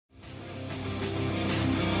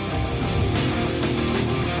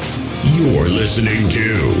You're listening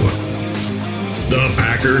to the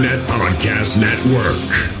Packernet Podcast Network.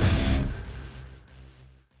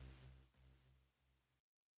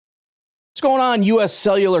 What's going on, U.S.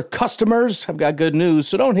 Cellular customers? I've got good news,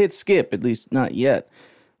 so don't hit skip, at least not yet.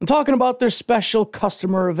 I'm talking about their special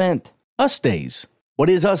customer event, Us Days. What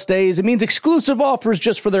is Us Days? It means exclusive offers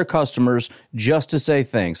just for their customers, just to say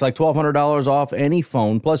thanks, like $1,200 off any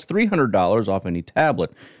phone, plus $300 off any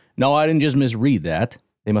tablet. No, I didn't just misread that.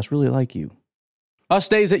 They must really like you. Us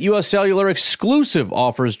Days at U.S. Cellular, exclusive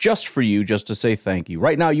offers just for you, just to say thank you.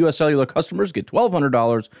 Right now, U.S. Cellular customers get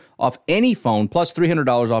 $1,200 off any phone, plus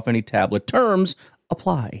 $300 off any tablet. Terms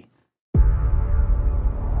apply.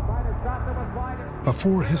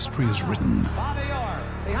 Before history is written,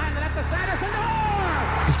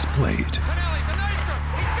 it's played.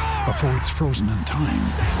 Before it's frozen in time,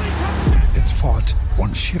 it's fought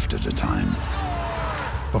one shift at a time.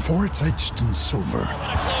 Before it's etched in silver,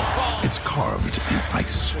 it's carved in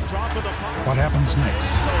ice. What happens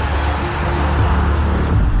next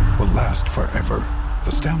will last forever.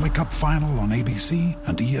 The Stanley Cup Final on ABC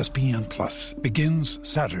and ESPN Plus begins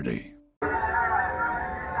Saturday.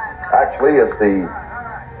 Actually, it's the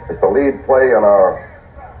lead play in our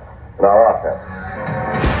offense.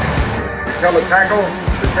 You tell the tackle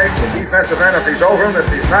to take the defensive end if he's over him. If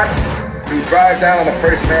he's not, we drive down on the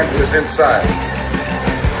first man who is inside.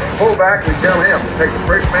 Fullback, we tell him to take the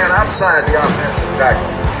first man outside the offensive tackle.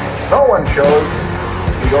 No one shows.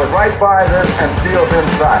 He goes right by this and steals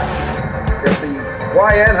inside. If the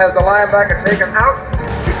YN has the linebacker taken out,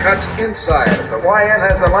 he cuts inside. If the YN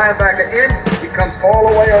has the linebacker in, he comes all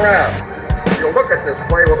the way around. If you look at this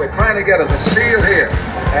play, what we're trying to get is a seal here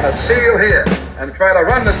and a seal here and try to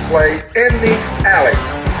run this play in the alley.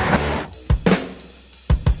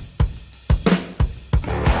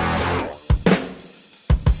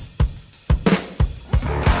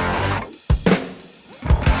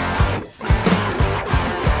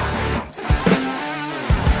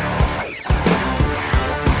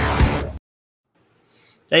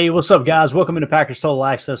 Hey, what's up, guys? Welcome into Packers Total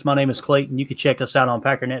Access. My name is Clayton. You can check us out on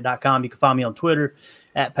Packernet.com. You can find me on Twitter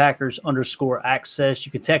at Packers_access.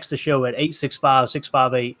 You can text the show at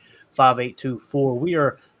 865-658-5824. We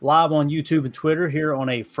are live on YouTube and Twitter here on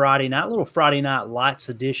a Friday night, little Friday Night Lights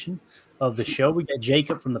edition of the show. We got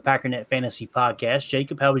Jacob from the Packernet Fantasy Podcast.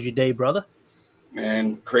 Jacob, how was your day, brother?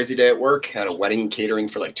 Man, crazy day at work. Had a wedding catering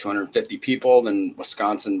for like 250 people. Then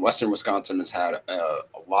western Wisconsin has had a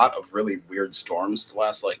lot of really weird storms the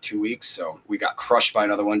last like 2 weeks. So we got crushed by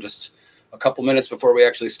another one just a couple minutes before we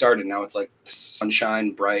actually started. Now it's like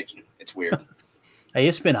sunshine, bright. It's weird. Hey,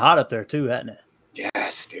 it's been hot up there too, hasn't it?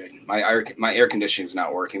 Yes, dude. My air conditioning is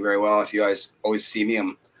not working very well. If you guys always see me,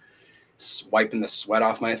 I'm wiping the sweat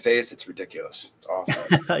off my face. It's ridiculous. It's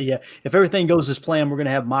awesome. Yeah. If everything goes as planned, we're going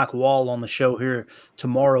to have Mike Wall on the show here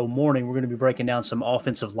tomorrow morning. We're going to be breaking down some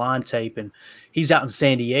offensive line tape, and he's out in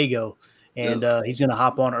San Diego, and he's going to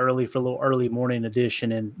hop on early for a little early morning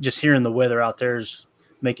edition. And just hearing the weather out there is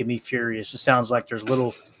making me furious. It sounds like there's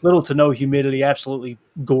little to no humidity. Absolutely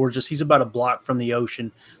gorgeous. He's about a block from the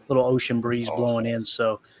ocean, little ocean breeze blowing in.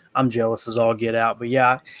 So I'm jealous as all get out. But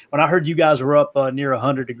yeah, when I heard you guys were up near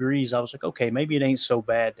 100 degrees, I was like, okay, maybe it ain't so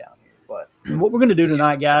bad down here. But what we're going to do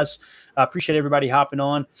tonight, guys, I appreciate everybody hopping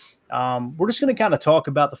on. We're just going to kind of talk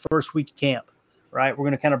about the first week of camp, right? We're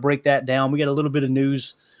going to kind of break that down. We got a little bit of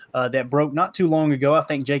news that broke not too long ago. I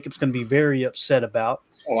think Jacob's going to be very upset about.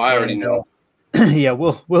 Oh, I already know. Yeah,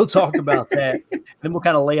 we'll talk about that. Then we'll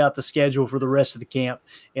kind of lay out the schedule for the rest of the camp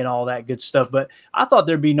and all that good stuff. But I thought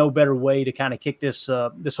there'd be no better way to kind of kick this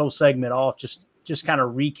whole segment off, just kind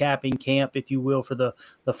of recapping camp, if you will, for the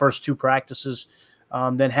first two practices,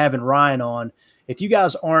 than having Ryan on. If you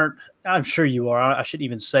guys aren't, I'm sure you are, I shouldn't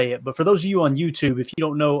even say it, but for those of you on YouTube, if you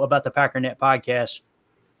don't know about the Packernet Podcast,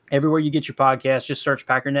 everywhere you get your podcast, just search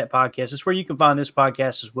Packernet Podcast. It's where you can find this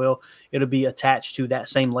podcast as well. It'll be attached to that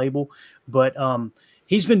same label. But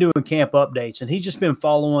he's been doing camp updates, and he's just been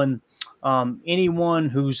following anyone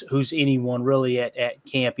who's anyone really at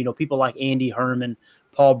camp. You know, people like Andy Herman,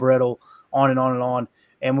 Paul Brettel, on and on and on.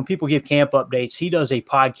 And when people give camp updates, he does a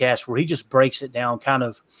podcast where he just breaks it down kind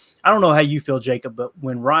of. I don't know how you feel, Jacob, but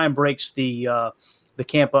when Ryan breaks the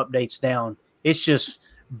camp updates down, it's just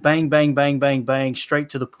bang, bang, bang, bang, bang, straight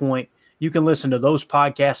to the point. You can listen to those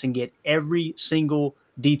podcasts and get every single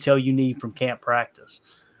detail you need from camp practice.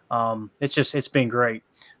 It's been great.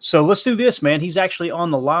 So let's do this, man. He's actually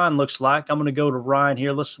on the line, looks like. I'm going to go to Ryan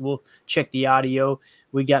here. We'll check the audio.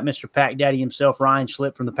 We got Mr. Pack Daddy himself, Ryan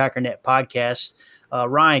Schlipp from the Packernet Podcast.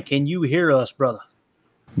 Ryan, can you hear us, brother?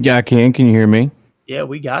 Yeah, I can. Can you hear me? Yeah,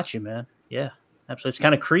 we got you, man. Yeah. Absolutely. It's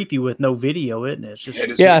kind of creepy with no video, isn't it? It's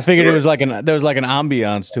just, I figured there was like an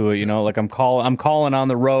ambiance to it, you know, like I'm calling on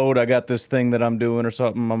the road. I got this thing that I'm doing or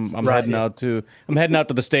something. I'm heading out to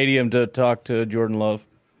the stadium to talk to Jordan Love.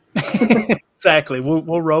 Exactly.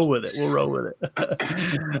 We'll roll with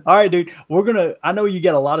it. All right, dude. I know you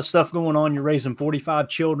got a lot of stuff going on. You're raising 45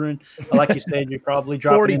 children. Like you said, you're probably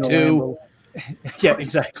dropping 42. Yeah,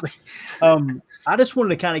 exactly. I just wanted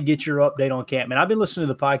to kind of get your update on camp, man. I've been listening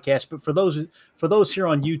to the podcast, but for those here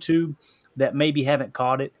on YouTube that maybe haven't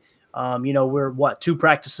caught it, we're 2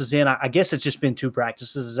 practices in. I guess it's just been 2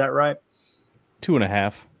 practices. Is that right?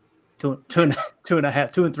 2.5.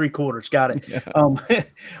 2.5, 2 3/4. Got it. Yeah.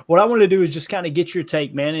 What I want to do is just kind of get your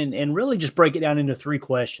take, man, and really just break it down into 3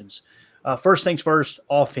 questions. First things first,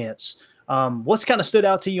 offense. What's kind of stood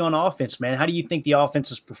out to you on offense, man? How do you think the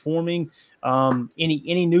offense is performing?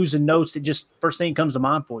 Any news and notes that just first thing comes to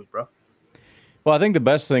mind for you, bro? Well, I think the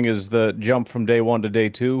best thing is the jump from day 1 to day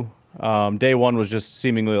 2. Day 1 was just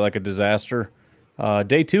seemingly like a disaster.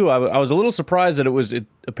 Day 2, I was a little surprised that it was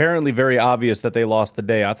apparently very obvious that they lost the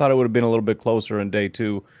day. I thought it would have been a little bit closer in day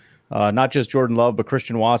 2. Not just Jordan Love, but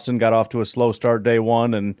Christian Watson got off to a slow start day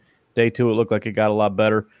 1, and day 2 it looked like it got a lot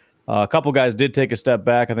better. A couple guys did take a step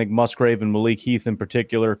back. I think Musgrave and Malik Heath in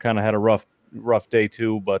particular kind of had a rough day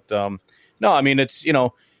 2. But no, I mean,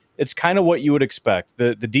 it's kind of what you would expect.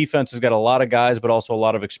 The defense has got a lot of guys, but also a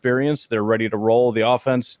lot of experience. They're ready to roll. The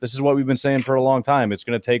offense, this is what we've been saying for a long time. It's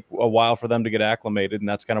going to take a while for them to get acclimated, and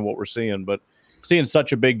that's kind of what we're seeing. But seeing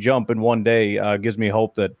such a big jump in one day gives me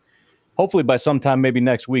hope that hopefully by sometime, maybe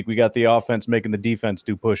next week, we got the offense making the defense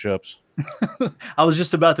do push-ups. I was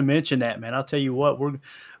just about to mention that, man. I'll tell you what,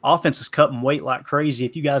 offense is cutting weight like crazy.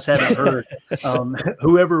 If you guys haven't heard,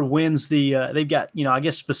 whoever wins they've got, I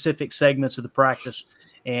guess specific segments of the practice.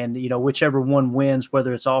 And, whichever one wins,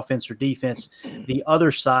 whether it's offense or defense, the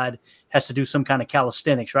other side has to do some kind of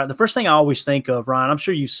calisthenics, right? The first thing I always think of, Ryan, I'm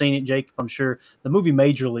sure you've seen it, Jake. I'm sure the movie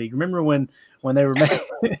Major League. Remember when they were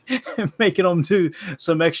making them do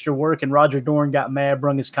some extra work and Roger Dorn got mad,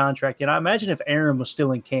 brung his contract in? I imagine if Aaron was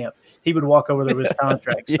still in camp, he would walk over there with his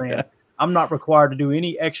contract saying, I'm not required to do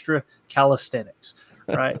any extra calisthenics,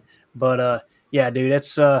 right? But, yeah, dude,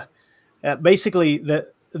 that's basically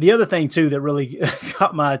the other thing, too, that really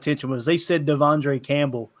got my attention was they said Devondre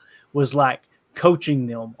Campbell was, like, coaching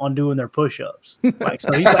them on doing their push-ups.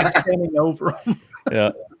 So he's, like, standing over them.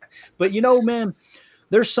 Yeah. But, man,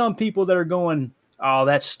 there's some people that are going, oh,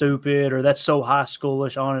 that's stupid or that's so high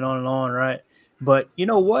schoolish, on and on and on, right? But you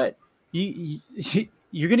know what?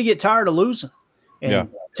 You're going to get tired of losing. And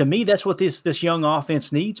to me, that's what this young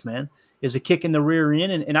offense needs, man, is a kick in the rear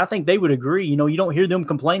end. And I think they would agree. You don't hear them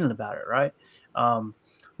complaining about it, right?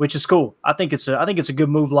 Which is cool. I think it's a good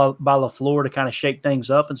move by LaFleur to kind of shake things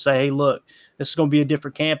up and say, hey, look, this is going to be a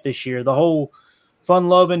different camp this year. The whole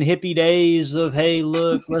fun-loving hippie days of, hey,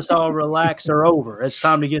 look, let's all relax are over. It's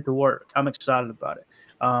time to get to work. I'm excited about it.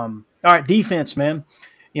 All right, defense, man.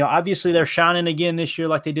 Obviously they're shining again this year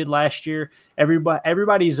like they did last year.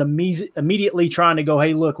 Everybody's immediately trying to go,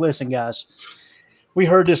 hey, look, listen, guys. We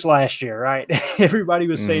heard this last year, right? Everybody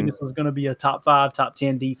was saying this was going to be a top 5, top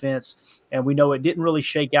 10 defense, and we know it didn't really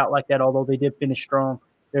shake out like that, although they did finish strong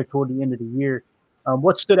there toward the end of the year.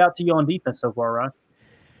 What stood out to you on defense so far, Ryan?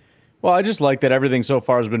 Well, I just like that everything so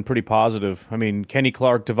far has been pretty positive. I mean, Kenny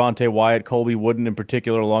Clark, Devontae Wyatt, Colby Wooden in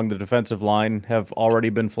particular along the defensive line have already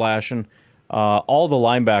been flashing. All the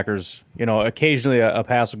linebackers, occasionally a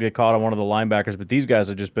pass will get caught on one of the linebackers, but these guys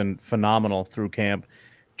have just been phenomenal through camp.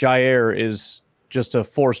 Jair is just a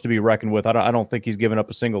force to be reckoned with. I don't think he's given up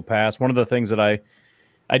a single pass. One of the things that I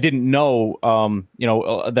didn't know,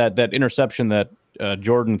 that interception that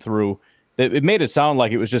Jordan threw, that it made it sound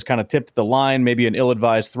like it was just kind of tipped the line, maybe an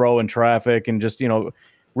ill-advised throw in traffic, and just,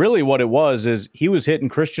 really what it was is he was hitting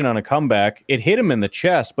Christian on a comeback. It hit him in the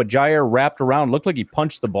chest, but Jair wrapped around, looked like he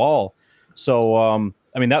punched the ball. So,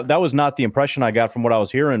 that was not the impression I got from what I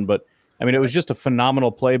was hearing, but, it was just a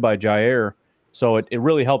phenomenal play by Jair. So it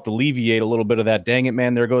really helped alleviate a little bit of that, dang it,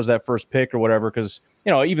 man, there goes that first pick or whatever, because,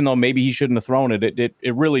 even though maybe he shouldn't have thrown it,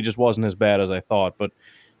 it really just wasn't as bad as I thought. But,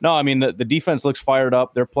 no, the defense looks fired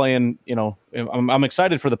up. They're playing, I'm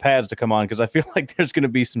excited for the pads to come on because I feel like there's going to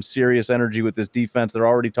be some serious energy with this defense. They're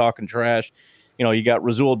already talking trash. You got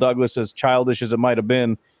Rasul Douglas, as childish as it might have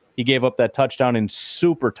been. He gave up that touchdown in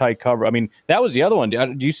super tight cover. That was the other one.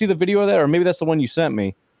 Do you see the video of that? Or maybe that's the one you sent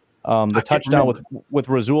me. The touchdown with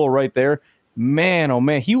Rasul right there. Man, oh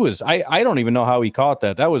man, he was. I don't even know how he caught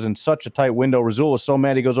that. That was in such a tight window. Rasul was so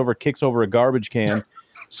mad he goes over, kicks over a garbage can.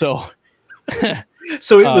 So,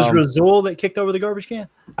 So it was Rasul that kicked over the garbage can?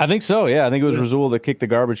 I think so, yeah. I think it was Rasul that kicked the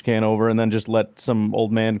garbage can over and then just let some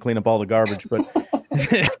old man clean up all the garbage. But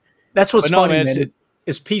that's what's funny, man.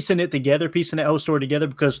 Is piecing that whole story together,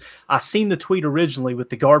 because I seen the tweet originally with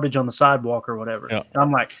the garbage on the sidewalk or whatever. Yeah. And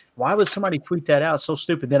I'm like, why would somebody tweet that out? So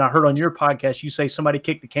stupid. Then I heard on your podcast you say somebody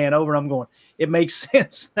kicked the can over, and I'm going, it makes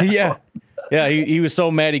sense now. Yeah. He was so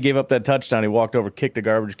mad he gave up that touchdown. He walked over, kicked the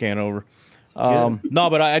garbage can over. No,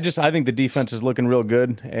 but I think the defense is looking real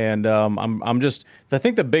good, and I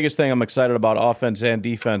think the biggest thing I'm excited about offense and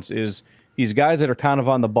defense is these guys that are kind of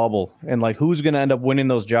on the bubble, and like who's going to end up winning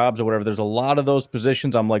those jobs or whatever. There's a lot of those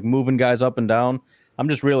positions. I'm like moving guys up and down. I'm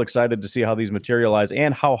just real excited to see how these materialize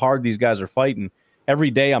and how hard these guys are fighting.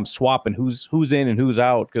 Every day I'm swapping who's in and who's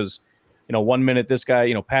out, because 1 minute this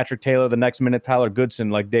guy, Patrick Taylor, the next minute Tyler Goodson,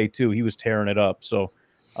 like day 2 he was tearing it up. So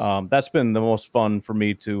that's been the most fun for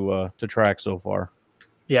me to track so far.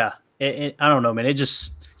 Yeah, I don't know, man.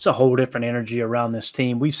 It's a whole different energy around this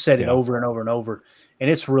team. We've said it over and over and over, and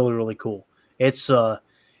it's really, really cool. It's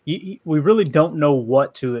we really don't know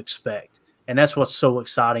what to expect, and that's what's so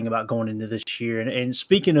exciting about going into this year. And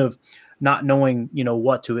speaking of not knowing,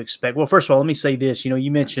 what to expect. Well, first of all, let me say this.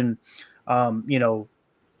 You mentioned, coming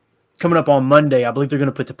up on Monday. I believe they're going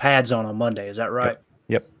to put the pads on Monday. Is that right?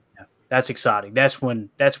 Yep. That's exciting. That's when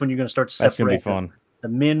you're going to start to separate. That's going to be fun. The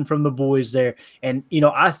men from the boys there. And,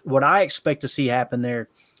 what I expect to see happen there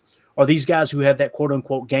are these guys who have that quote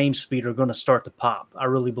unquote game speed are going to start to pop. I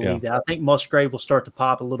really believe that. I think Musgrave will start to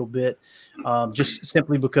pop a little bit, just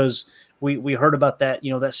simply because we heard about that,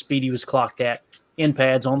 that speed he was clocked at in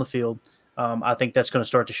pads on the field. I think that's going to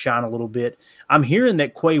start to shine a little bit. I'm hearing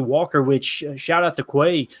that Quay Walker, which shout out to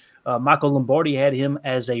Quay, Michael Lombardi had him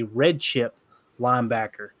as a red chip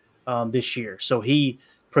linebacker this year. So he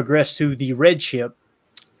progressed to the red chip.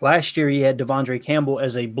 Last year, he had Devondre Campbell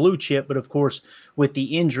as a blue chip, but of course, with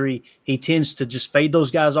the injury, he tends to just fade those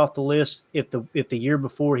guys off the list. If the year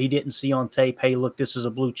before he didn't see on tape, hey, look, this is a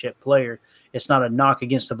blue chip player. It's not a knock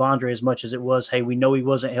against Devondre as much as it was, hey, we know he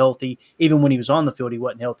wasn't healthy. Even when he was on the field, he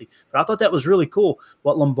wasn't healthy. But I thought that was really cool.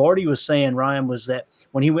 What Lombardi was saying, Ryan, was that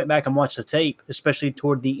when he went back and watched the tape, especially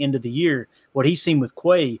toward the end of the year, what he's seen with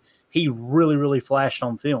Quay, he really, really flashed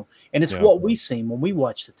on film. And it's what we seen when we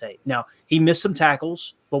watched the tape. Now, he missed some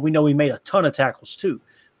tackles, but we know he made a ton of tackles too.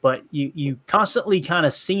 But you constantly kind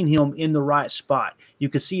of seen him in the right spot. You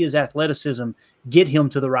could see his athleticism get him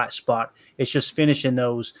to the right spot. It's just finishing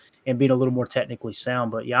those and being a little more technically sound.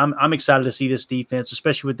 But, yeah, I'm excited to see this defense,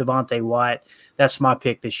 especially with Devontae Wyatt. That's my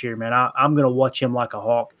pick this year, man. I'm going to watch him like a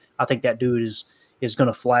hawk. I think that dude is going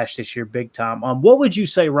to flash this year big time. What would you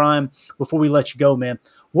say, Ryan, before we let you go, man?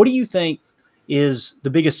 What do you think is the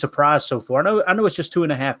biggest surprise so far? I know it's just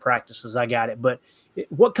 2.5 practices. I got it. But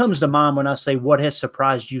what comes to mind when I say what has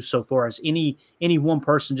surprised you so far? Has any one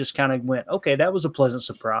person just kind of went, okay, that was a pleasant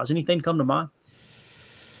surprise? Anything come to mind?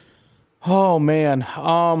 Oh, man.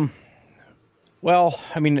 Well,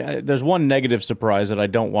 I mean, there's one negative surprise that I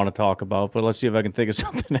don't want to talk about, but let's see if I can think of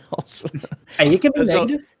something else. Hey, it can be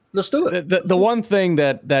negative. Let's do it. The one thing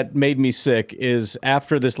that made me sick is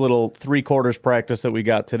after this little 3/4 practice that we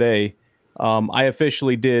got today, I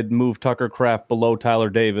officially did move Tucker Kraft below Tyler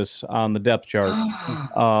Davis on the depth chart.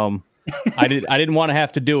 I didn't want to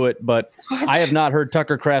have to do it, but I have not heard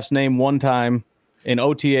Tucker Kraft's name one time in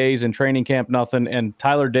OTAs and training camp, nothing. And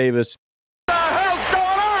Tyler Davis, what the hell's going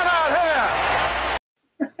on out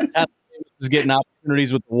here? is getting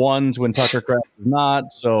opportunities with the ones when Tucker Kraft is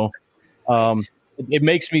not. So it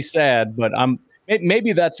makes me sad, but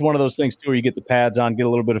maybe that's one of those things too, where you get the pads on, get a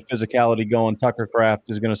little bit of physicality going. Tucker Kraft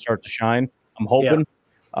is going to start to shine. I'm hoping.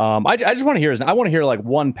 Yeah. I just want to hear I want to hear like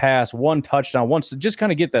one pass, one touchdown, once to just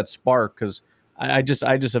kind of get that spark, because I just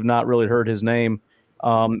have not really heard his name.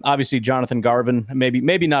 Obviously, Jonathan Garvin,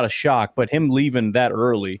 maybe not a shock, but him leaving that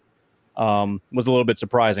early was a little bit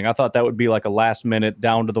surprising. I thought that would be like a last minute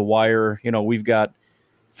down to the wire. We've got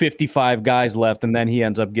 55 guys left, and then he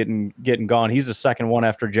ends up getting gone. He's the second one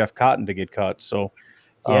after Jeff Cotton to get cut. So,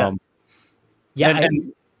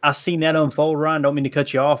 I seen that unfold, Ryan. Don't mean to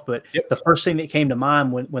cut you off, but the first thing that came to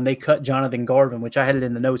mind when they cut Jonathan Garvin, which I had it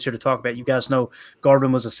in the notes here to talk about. You guys know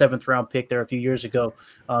Garvin was a 7th round pick there a few years ago.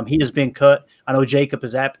 He has been cut. I know Jacob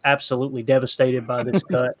is absolutely devastated by this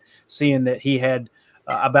cut, seeing that he had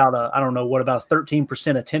about a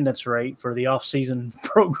 13% attendance rate for the off-season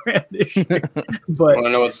program this year. But I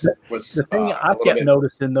know what's the thing I kept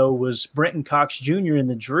noticing though was Brenton Cox Jr. in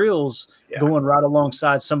the drills going right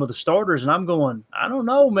alongside some of the starters, and I'm going, I don't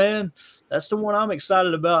know, man. That's the one I'm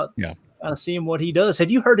excited about. Yeah, kind of seeing what he does.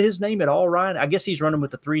 Have you heard his name at all, Ryan? I guess he's running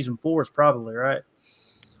with the 3s and 4s, probably, right?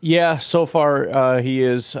 Yeah, so far he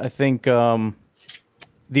is. I think.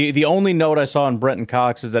 The only note I saw on Brenton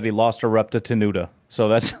Cox is that he lost a rep to Tenuta. So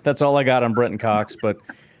that's all I got on Brenton Cox. But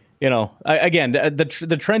again,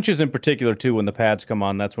 the trenches in particular too. When the pads come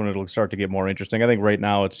on, that's when it'll start to get more interesting. I think right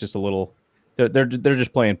now it's just a little. They're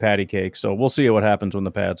just playing patty cake. So we'll see what happens when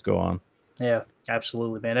the pads go on. Yeah,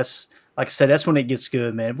 absolutely, man. That's like I said. That's when it gets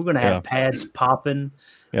good, man. We're gonna have pads popping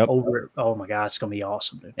over. Oh my God, it's gonna be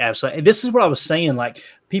awesome, dude. Absolutely. And this is what I was saying. Like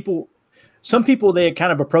some people, they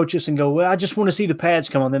kind of approach us and go, well, I just want to see the pads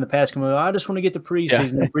come on. Then the pads come on. I just want to get the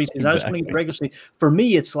preseason. The preseason. Exactly. I just want to get the regular season. For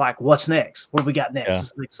me, it's like, what's next? What do we got next? Yeah.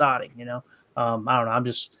 This is exciting, I don't know.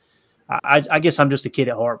 I guess I'm just a kid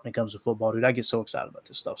at heart when it comes to football, dude. I get so excited about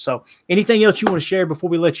this stuff. So anything else you want to share before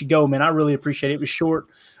we let you go, man? I really appreciate it. It was short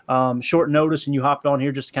notice, and you hopped on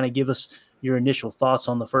here just to kind of give us your initial thoughts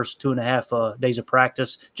on the first 2.5 days of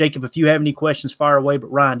practice. Jacob, if you have any questions, fire away. But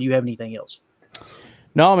Ryan, do you have anything else?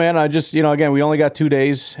 No, man, I just, again, we only got 2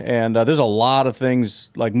 days, and there's a lot of things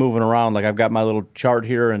like moving around. Like I've got my little chart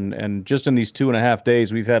here, and just in these 2.5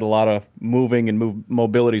 days, we've had a lot of moving and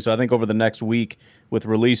mobility. So I think over the next week with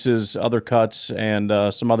releases, other cuts,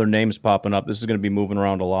 and some other names popping up, this is going to be moving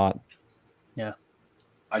around a lot. Yeah.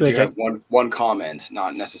 I do have one comment,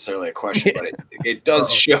 not necessarily a question, but it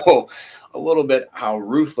does show a little bit how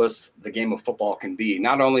ruthless the game of football can be.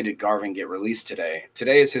 Not only did Garvin get released today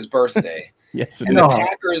is his birthday. Yes, and the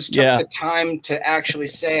Packers took the time to actually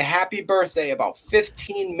say happy birthday about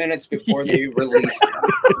 15 minutes before they released him.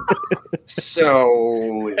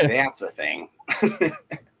 So that's a thing.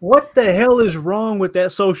 What the hell is wrong with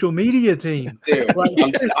that social media team? Dude,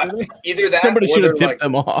 either that somebody should have tipped like,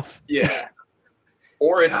 them off. Yeah.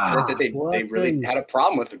 Or it's that they really had a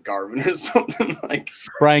problem with the Garvin or something like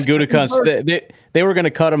Brian Gutekunst. They were going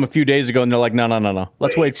to cut him a few days ago, and they're like, no.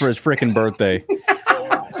 Let's wait for his freaking birthday.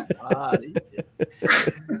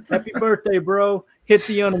 Happy birthday, bro. Hit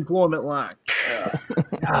the unemployment line.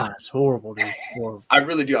 God, it's horrible, dude. Horrible. I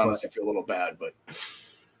really do honestly feel a little bad, but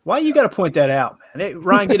why you got to point that out, man? Hey,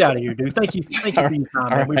 Ryan, get out of here, dude. Thank you for your time, man.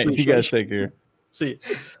 All right, you guys take care. See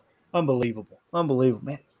you. Unbelievable,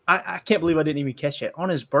 man. I can't believe I didn't even catch that on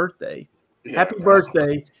his birthday. Yeah, happy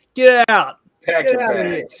birthday. Get out. Pack your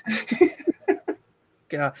bags.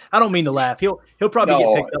 God, I don't mean to laugh. He'll probably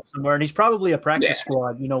get picked up somewhere, and he's probably a practice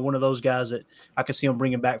squad. One of those guys that I could see him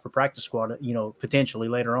bringing back for practice squad. Potentially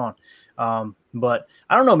later on. But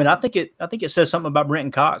I don't know, man. I think it says something about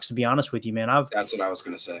Brenton Cox. To be honest with you, man, that's what I was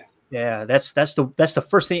going to say. Yeah, that's the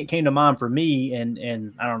first thing that came to mind for me,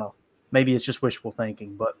 and I don't know. Maybe it's just wishful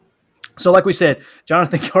thinking, but. So, like we said,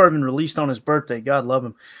 Jonathan Garvin released on his birthday. God love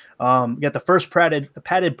him. Got the first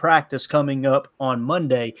padded practice coming up on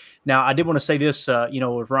Monday. Now, I did want to say this,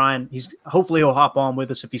 with Ryan. Hopefully he'll hop on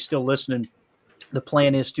with us if he's still listening. The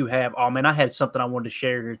plan is to have. Oh man, I had something I wanted to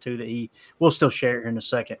share here too that we'll still share it here in a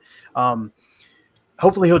second.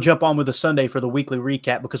 Hopefully he'll jump on with us Sunday for the weekly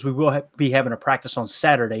recap because we will be having a practice on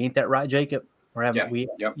Saturday. Ain't that right, Jacob?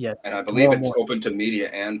 Yeah. And I believe it's open to media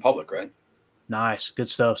and public, right? Nice, good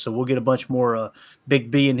stuff. So we'll get a bunch more Big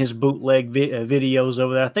B and his bootleg videos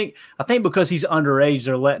over there. I think because he's underage,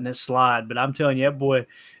 they're letting it slide. But I'm telling you, that boy,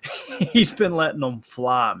 he's been letting them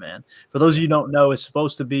fly, man. For those of you who don't know, it's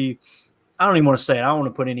supposed to be. I don't even want to say it. I don't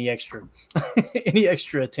want to put any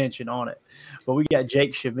extra attention on it. But we got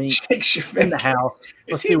Jake Shavink in the house.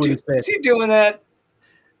 Let's see what he says. Is he doing that?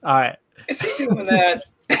 All right. Is he doing that?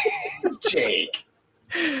 Jake.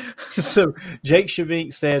 So Jake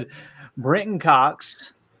Shavink said. Brenton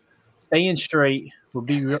Cox staying straight would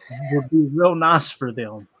be real nice for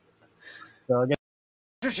them. So I guess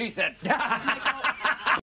that's what she said.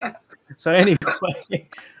 So anyway,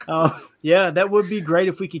 that would be great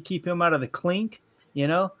if we could keep him out of the clink.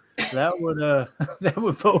 That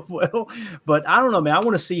would bode well. But I don't know, man. I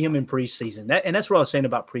want to see him in preseason. That's what I was saying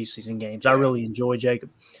about preseason games. I really enjoy Jacob.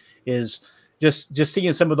 Is just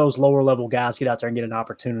seeing some of those lower level guys get out there and get an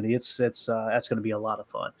opportunity. That's going to be a lot of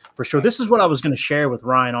fun for sure. This is what I was going to share with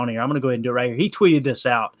Ryan on here. I'm going to go ahead and do it right here. He tweeted this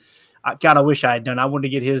out. God, I wish I had done. I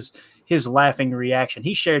wanted to get his laughing reaction.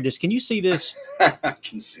 He shared this. Can you see this? I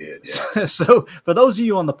can see it. Yeah. So for those of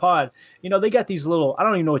you on the pod, they got these little, I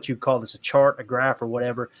don't even know what you call this, a chart, a graph or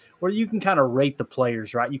whatever, where you can kind of rate the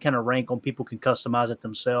players, right? You kind of rank them. People can customize it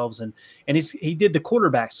themselves. And he did the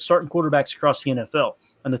quarterbacks, starting quarterbacks across the NFL.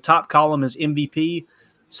 And the top column is MVP.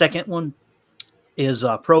 Second one is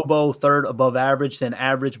Pro Bowl. Third, above average. Then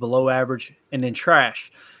average, below average. And then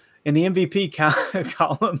trash. In the MVP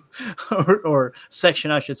column or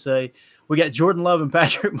section, I should say, we got Jordan Love and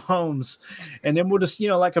Patrick Mahomes. And then we'll just,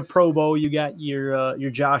 like a Pro Bowl, you got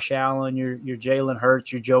your Josh Allen, your Jalen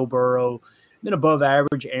Hurts, your Joe Burrow. Then above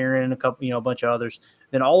average, Aaron, and a couple, a bunch of others.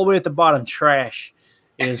 Then all the way at the bottom, trash,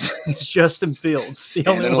 is Justin Fields, the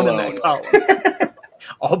only Standing one alone. in that column,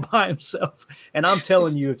 all by himself. And I'm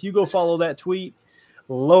telling you, if you go follow that tweet,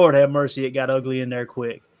 Lord have mercy, it got ugly in there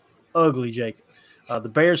quick. Ugly, Jacob. The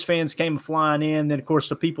Bears fans came flying in. Then, of course,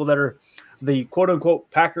 the people that are the quote-unquote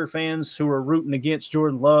Packer fans who are rooting against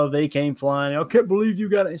Jordan Love, they came flying. I can't believe you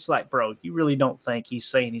got it. It's like, bro, you really don't think he's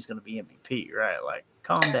saying he's going to be MVP, right? Like,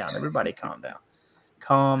 calm down. Everybody calm down.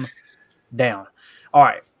 Calm down. All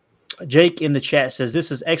right. Jake in the chat says,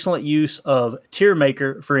 this is excellent use of tier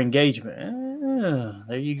maker for engagement.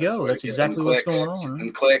 There you go. That's exactly what's going on.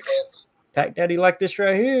 And clicks. Pack Daddy like this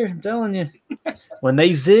right here. I'm telling you. When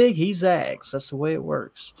they zig, he zags. That's the way it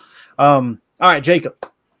works. All right, Jacob.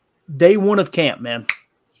 Day one of camp, man.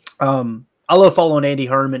 I love following Andy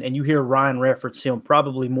Herman, and you hear Ryan reference him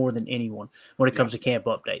probably more than anyone when it comes to camp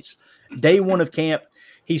updates. Day one of camp,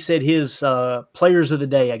 he said his players of the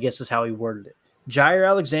day, I guess is how he worded it. Jair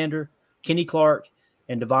Alexander, Kenny Clark,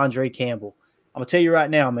 and Devondre Campbell. I'm going to tell you right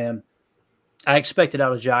now, man, I expected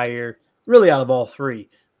out of Jair, really out of all three.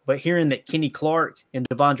 But hearing that Kenny Clark and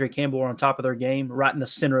Devondre Campbell are on top of their game, right in the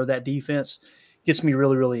center of that defense, gets me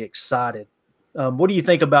really, really excited. What do you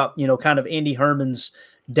think about, kind of Andy Herman's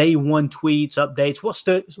day one tweets, updates?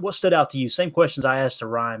 What stood out to you? Same questions I asked to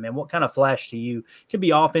Ryan, man. What kind of flashed to you? Could be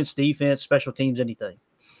offense, defense, special teams, anything.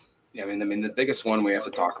 Yeah, I mean, the biggest one we have to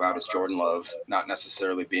talk about is Jordan Love not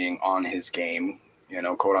necessarily being on his game,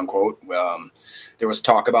 quote unquote. There was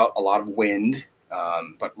talk about a lot of wind,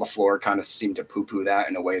 but LaFleur kind of seemed to poo-poo that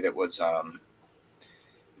in a way that was, I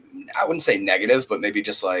wouldn't say negative, but maybe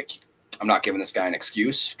just like, I'm not giving this guy an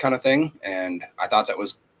excuse kind of thing. And I thought that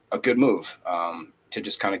was a good move to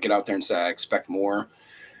just kind of get out there and say, I expect more.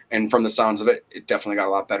 And from the sounds of it, it definitely got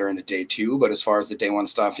a lot better in the day two. But as far as the day one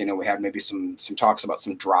stuff, we had maybe some talks about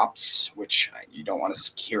some drops, which you don't want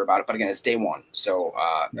to hear about it. But again, it's day one. So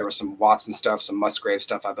there was some Watson stuff, some Musgrave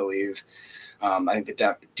stuff, I believe. I think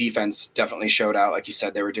the defense definitely showed out. Like you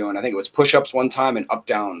said, they were doing, I think it was push-ups one time and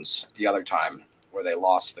up-downs the other time where they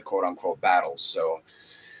lost the quote-unquote battles. So,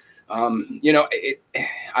 I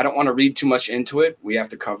don't want to read too much into it. We have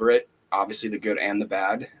to cover it, obviously the good and the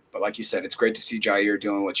bad. But like you said, it's great to see Jair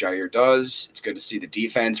doing what Jair does. It's good to see the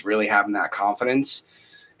defense really having that confidence.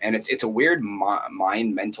 And it's a weird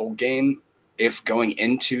mental game if going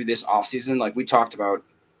into this offseason, like we talked about,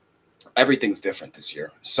 everything's different this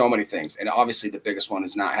year. So many things. And obviously the biggest one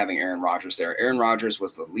is not having Aaron Rodgers there. Aaron Rodgers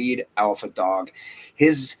was the lead alpha dog.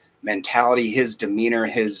 His mentality, his demeanor,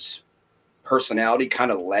 his personality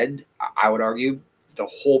kind of led, I would argue, the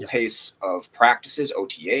whole pace of practices,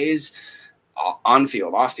 OTAs,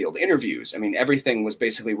 on-field, off-field, interviews. I mean, everything was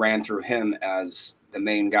basically ran through him as the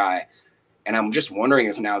main guy. And I'm just wondering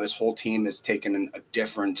if now this whole team has taken a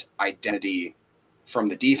different identity from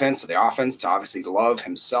the defense to the offense to obviously Love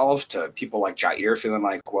himself to people like Jair feeling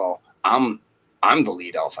like, well, I'm the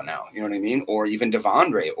lead alpha now. You know what I mean? Or even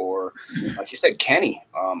Devondre or, like you said, Kenny.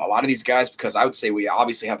 A lot of these guys, because I would say we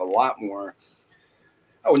obviously have a lot more,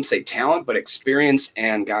 I wouldn't say talent, but experience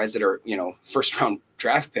and guys that are, first-round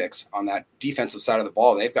draft picks on that defensive side of the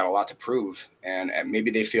ball. They've got a lot to prove. And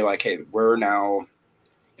maybe they feel like, hey, we're now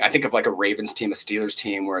 – I think of like a Ravens team, a Steelers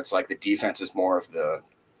team, where it's like the defense is more of the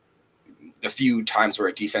few times where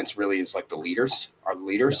a defense really is like the leaders.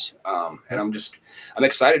 Yeah. And I'm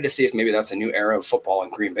excited to see if maybe that's a new era of football in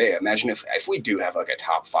Green Bay. Imagine if we do have like a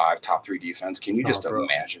top 5, top 3 defense. Can you just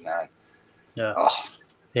imagine that? Yeah. Oh.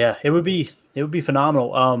 Yeah, it would be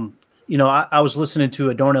phenomenal. I was listening to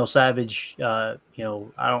a Darnell Savage, I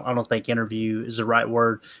don't think interview is the right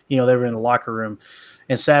word. They were in the locker room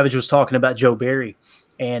and Savage was talking about Joe Barry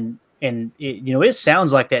and it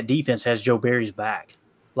sounds like that defense has Joe Barry's back.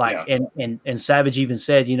 And Savage even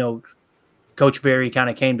said, Coach Barry kind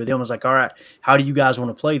of came to them and was like, all right, how do you guys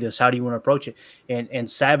want to play this? How do you want to approach it? And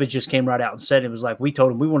Savage just came right out and said, it was like, we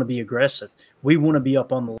told him we want to be aggressive. We want to be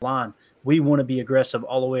up on the line. We want to be aggressive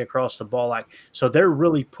all the way across the ball. So they're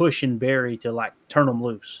really pushing Barry to turn them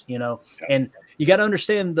loose, and you got to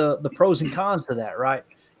understand the pros and cons to that, right?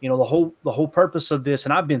 The whole purpose of this.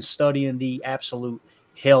 And I've been studying the absolute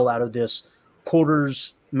hell out of this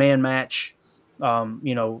quarters, man match,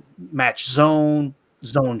 match zone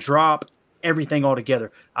drop, everything all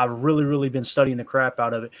together. I've really, really been studying the crap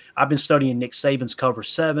out of it. I've been studying Nick Saban's cover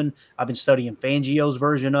 7. I've been studying Fangio's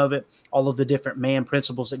version of it, all of the different man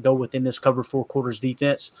principles that go within this cover 4 quarters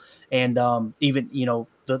defense. And even,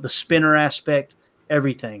 the spinner aspect,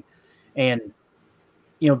 everything. And,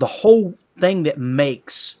 the whole thing that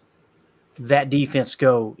makes that defense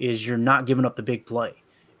go is you're not giving up the big play.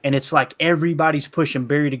 And it's like everybody's pushing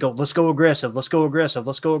Barry to go, let's go aggressive, let's go aggressive,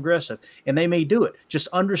 let's go aggressive. And they may do it. Just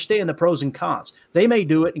understand the pros and cons. They may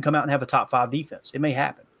do it and come out and have a top 5 defense. It may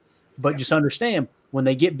happen. But just understand, when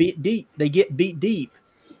they get beat deep,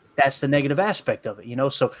 that's the negative aspect of it, you know?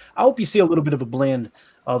 So I hope you see a little bit of a blend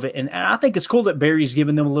of it. And I think it's cool that Barry's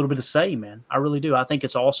giving them a little bit of say, man. I really do. I think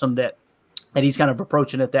it's awesome that he's kind of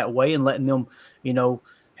approaching it that way and letting them, you know,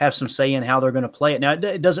 have some say in how they're going to play it. Now,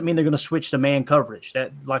 it doesn't mean they're going to switch to man coverage.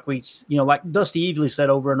 That, like like Dusty Evely said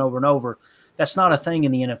over and over and over, that's not a thing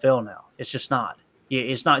in the NFL now. It's just not.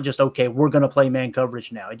 It's not just, okay, we're going to play man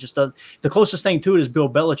coverage now. It just does. The closest thing to it is Bill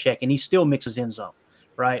Belichick, and he still mixes end zone,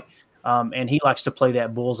 right? And he likes to play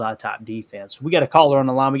that bullseye type defense. We got a caller on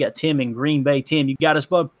the line. We got Tim in Green Bay. Tim, you got us,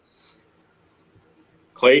 bud?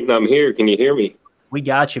 Clayton, I'm here. Can you hear me? We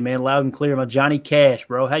got you, man. Loud and clear. My Johnny Cash,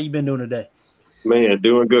 bro. How you been doing today? Man,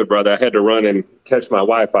 doing good, brother. I had to run and catch my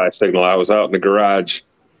Wi-Fi signal. I was out in the garage,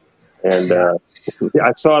 and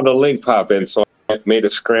I saw the link pop in, so I made a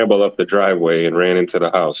scramble up the driveway and ran into the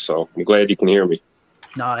house. So I'm glad you can hear me.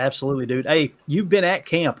 No, absolutely, dude. Hey, you've been at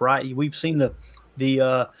camp, right? We've seen the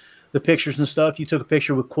pictures and stuff. You took a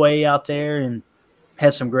picture with Quay out there and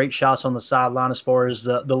had some great shots on the sideline as far as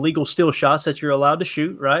the legal still shots that you're allowed to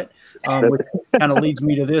shoot, right? Which kind of leads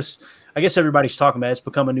me to this. I guess everybody's talking about it. It's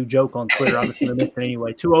become a new joke on Twitter. I'm just going to mention it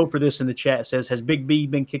anyway. 2-0 for this in the chat says, has Big B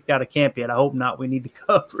been kicked out of camp yet? I hope not. We need the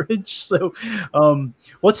coverage. So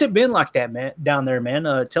what's it been like that, man, down there,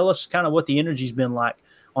 man? Tell us kind of what the energy's been like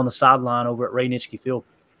on the sideline over at Ray Nitschke Field.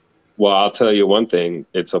 Well, I'll tell you one thing.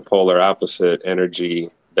 It's a polar opposite energy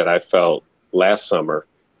that I felt last summer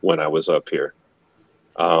when I was up here.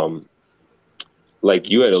 Like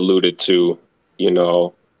you had alluded to, you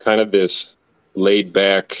know, kind of this laid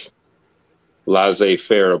back,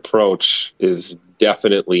 laissez-faire approach is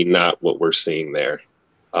definitely not what we're seeing there.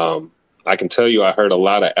 I can tell you I heard a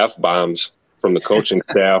lot of F-bombs from the coaching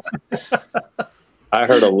staff. I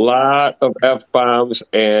heard a lot of F-bombs,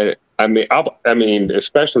 and I mean,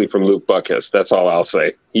 especially from Luke Butkus. That's all I'll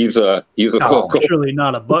say. He's a surely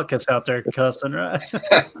not a Butkus out there cussing, right?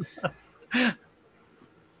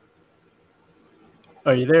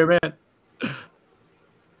 Are you there, man?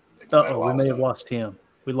 We may have lost him.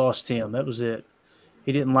 We lost him. That was it.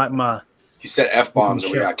 He didn't like my. He said F-bombs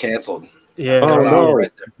and we got canceled. Yeah. Oh, no.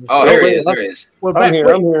 Right there. Oh, there he is. There he is. We're back. I'm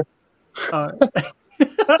here. All right. There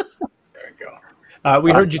we go.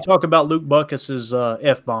 We heard you talk about Luke Butkus's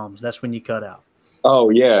F-bombs. That's when you cut out.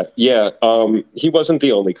 Oh, yeah. He wasn't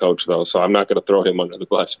the only coach, though, so I'm not going to throw him under the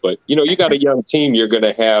bus. But, you know, you got a young team, you're going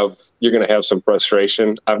to have some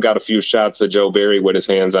frustration. I've got a few shots of Joe Barry with his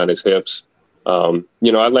hands on his hips.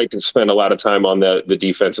 You know, I'd like to spend a lot of time on the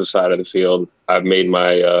defensive side of the field. I've made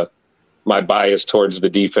my bias towards the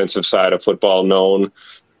defensive side of football known.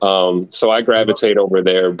 So I gravitate over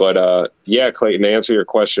there. But, yeah, Clayton, to answer your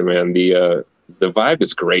question, man, the vibe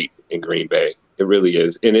is great in Green Bay. It really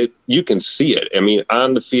is. And you can see it. I mean,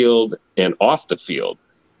 on the field and off the field,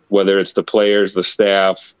 whether it's the players, the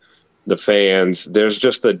staff, the fans, there's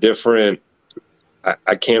just a different –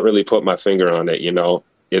 I can't really put my finger on it, you know.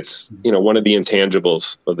 It's, you know, one of the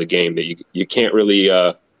intangibles of the game that you can't really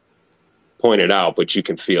point it out, but you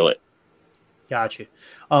can feel it. Got you.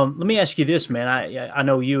 Let me ask you this, man. I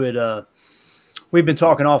know you had we've been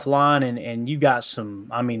talking offline, and you got some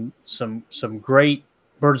great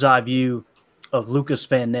bird's eye view of Lucas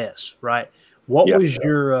Van Ness, right? What was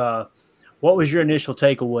your initial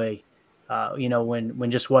takeaway? You know, when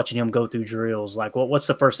just watching him go through drills, like what's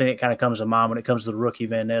the first thing that kind of comes to mind when it comes to the rookie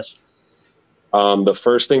Van Ness? The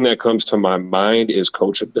first thing that comes to my mind is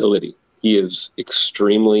coachability. He is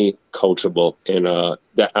extremely coachable. And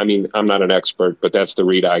I'm not an expert, but that's the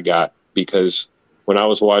read I got, because when I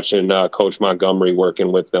was watching Coach Montgomery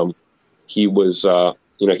working with them, he was,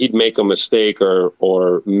 you know, he'd make a mistake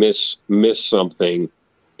or miss something,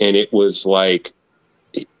 and it was like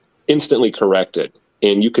instantly corrected.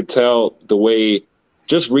 And you could tell the way,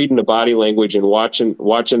 just reading the body language and watching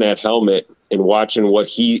that helmet and watching what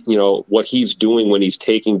he's doing when he's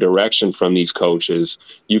taking direction from these coaches,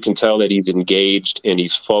 you can tell that he's engaged and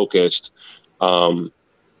he's focused. You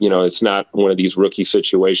know, it's not one of these rookie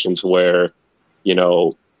situations where, you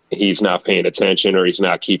know, he's not paying attention or he's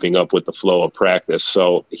not keeping up with the flow of practice.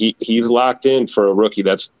 So he's locked in for a rookie.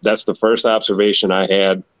 That's the first observation I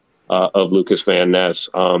had of Lucas Van Ness.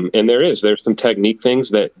 And there's some technique things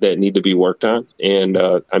that need to be worked on. And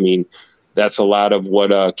I mean, that's a lot of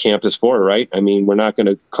what camp is for, right? I mean, we're not going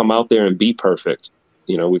to come out there and be perfect.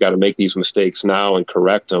 You know, we got to make these mistakes now and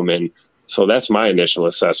correct them. And so that's my initial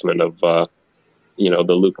assessment of, you know,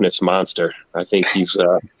 the Luke Ness monster. I think he's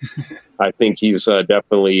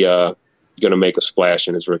definitely going to make a splash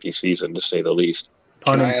in his rookie season, to say the least.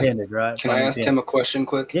 Pun intended, right? Can I ask Tim a question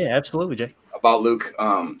quick? Yeah, absolutely, Jay. About Luke.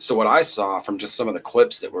 So what I saw from just some of the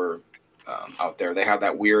clips that were out there, they have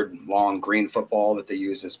that weird long green football that they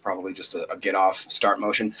use as probably just a get off start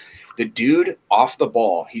motion. The dude off the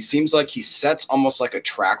ball, he seems like he sets almost like a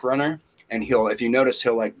track runner, and if you notice,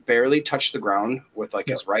 he'll like barely touch the ground with like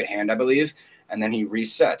his right hand, I believe, and then he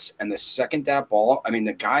resets. And the second that ball, I mean,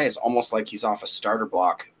 the guy is almost like he's off a starter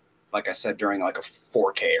block, like I said, during like a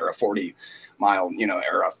 4K or a 40 mile,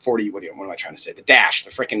 or a 40, what am I trying to say? The dash,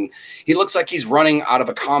 he looks like he's running out of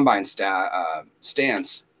a combine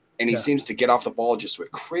stance, and he seems to get off the ball just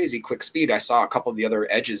with crazy quick speed. I saw a couple of the other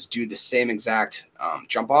edges do the same exact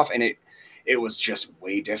jump off, and it was just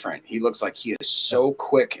way different. He looks like he is so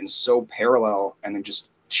quick and so parallel, and then just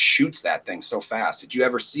shoots that thing so fast. Did you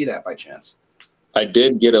ever see that by chance? I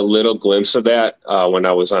did get a little glimpse of that when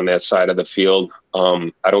I was on that side of the field.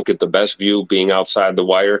 I don't get the best view being outside the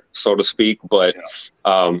wire, so to speak, but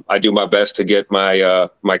I do my best to get my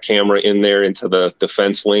my camera in there into the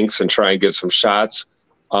defense links and try and get some shots.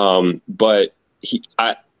 But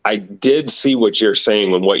I did see what you're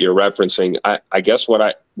saying and what you're referencing. I guess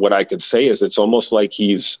what I could say is it's almost like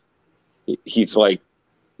he's like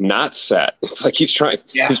not set. It's like he's trying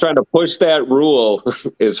to push that rule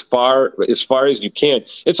as far as you can.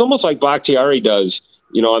 It's almost like Bakhtiari does,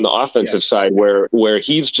 on the offensive side where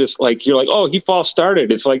he's just like, you're like, oh, he false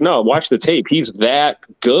started. It's like, no, watch the tape. He's that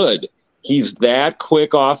good. He's that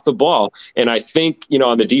quick off the ball. And I think,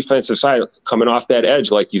 on the defensive side, coming off that edge,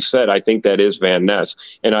 like you said, I think that is Van Ness.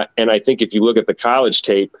 And I think if you look at the college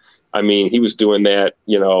tape, I mean, he was doing that,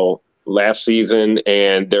 last season,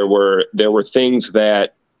 and there were things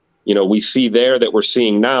that, we see there that we're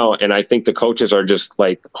seeing now. And I think the coaches are just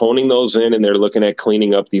like honing those in, and they're looking at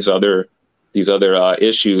cleaning up these other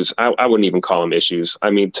issues. I wouldn't even call them issues.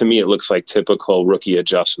 I mean, to me, it looks like typical rookie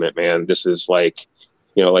adjustment, man. This is like,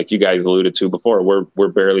 like you guys alluded to before, we're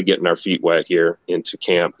barely getting our feet wet here into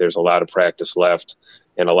camp. There's a lot of practice left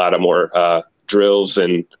and a lot of more drills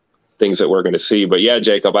and things that we're going to see. But yeah,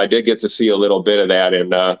 Jacob, I did get to see a little bit of that,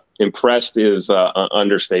 and impressed is an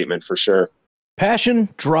understatement for sure. Passion,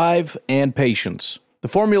 drive, and patience. The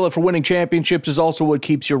formula for winning championships is also what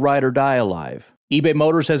keeps your ride or die alive. eBay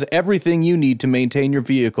Motors has everything you need to maintain your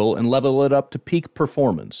vehicle and level it up to peak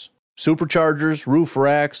performance. Superchargers, roof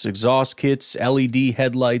racks, exhaust kits, LED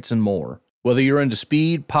headlights, and more. Whether you're into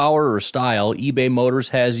speed, power, or style, eBay Motors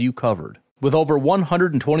has you covered. With over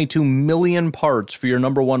 122 million parts for your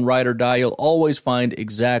number one ride or die, you'll always find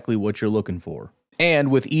exactly what you're looking for.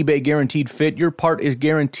 And with eBay Guaranteed Fit, your part is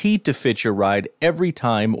guaranteed to fit your ride every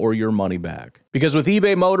time or your money back. Because with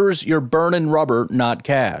eBay Motors, you're burning rubber, not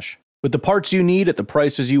cash. With the parts you need at the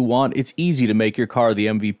prices you want, it's easy to make your car the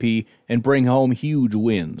MVP and bring home huge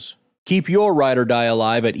wins. Keep your ride or die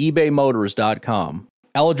alive at ebaymotors.com.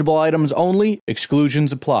 Eligible items only,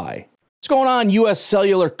 exclusions apply. What's going on, U.S.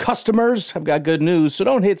 Cellular customers? I've got good news, so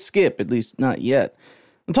don't hit skip, at least not yet.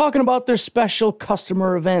 I'm talking about their special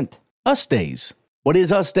customer event, Us Days. What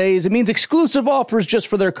is Us Days? It means exclusive offers just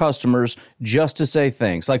for their customers, just to say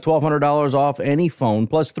thanks, like $1,200 off any phone,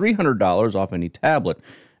 plus $300 off any tablet.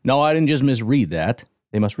 No, I didn't just misread that.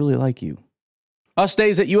 They must really like you. Us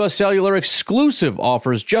Days at U.S. Cellular, exclusive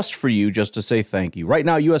offers just for you, just to say thank you. Right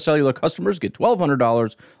now, U.S. Cellular customers get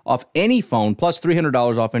 $1,200 off any phone, plus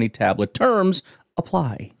 $300 off any tablet. Terms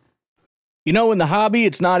apply. In the hobby,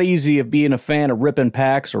 it's not easy of being a fan of ripping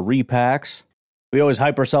packs or repacks. We always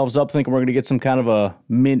hype ourselves up thinking we're going to get some kind of a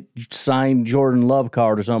mint signed Jordan Love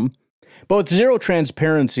card or something. But with zero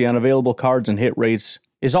transparency on available cards and hit rates,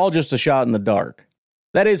 it's all just a shot in the dark.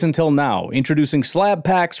 That is until now. Introducing Slab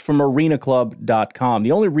Packs from ArenaClub.com,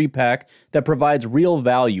 the only repack that provides real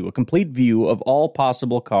value, a complete view of all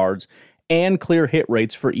possible cards, and clear hit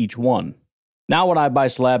rates for each one. Now when I buy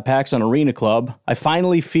Slab Packs on Arena Club, I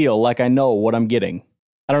finally feel like I know what I'm getting.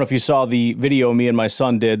 I don't know if you saw the video me and my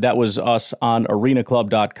son did. That was us on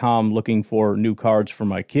ArenaClub.com looking for new cards for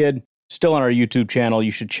my kid. Still on our YouTube channel.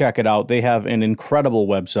 You should check it out. They have an incredible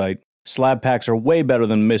website. Slab Packs are way better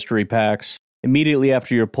than mystery packs. Immediately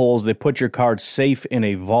after your pulls, they put your cards safe in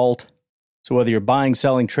a vault. So whether you're buying,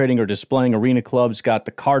 selling, trading, or displaying, Arena Club's got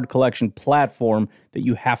the card collection platform that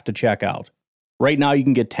you have to check out. Right now, you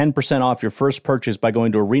can get 10% off your first purchase by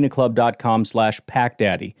going to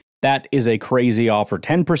arenaclub.com/packdaddy. That is a crazy offer.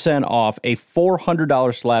 10% off a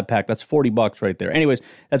 $400 slab pack. That's $40 right there. Anyways,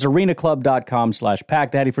 that's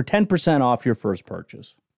arenaclub.com/packdaddy for 10% off your first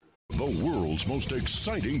purchase. The world's most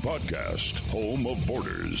exciting podcast, home of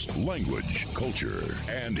borders, language, culture.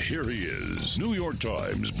 And here he is, New York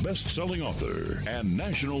Times best-selling author and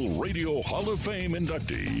National Radio Hall of Fame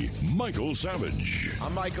inductee, Michael Savage.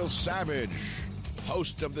 I'm Michael Savage,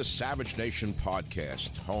 host of the Savage Nation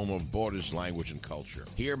podcast, home of borders, language, and culture.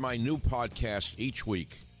 Hear my new podcast each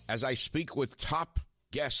week as I speak with top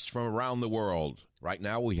guests from around the world. Right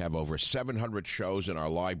now, we have over 700 shows in our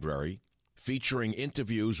library, featuring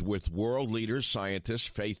interviews with world leaders, scientists,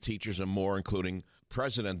 faith teachers, and more, including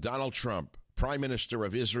President Donald Trump, Prime Minister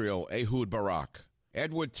of Israel, Ehud Barak,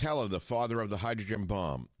 Edward Teller, the father of the hydrogen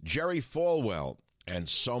bomb, Jerry Falwell, and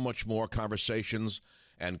so much more conversations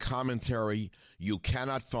and commentary you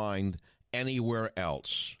cannot find anywhere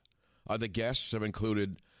else. Other guests have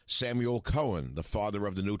included Samuel Cohen, the father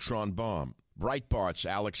of the neutron bomb, Breitbart's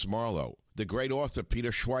Alex Marlow, the great author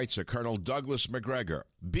Peter Schweitzer, Colonel Douglas McGregor.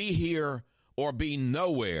 Be here or be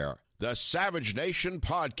nowhere. The Savage Nation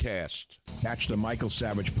Podcast. Catch the Michael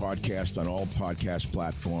Savage Podcast on all podcast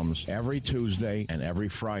platforms every Tuesday and every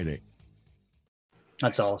Friday.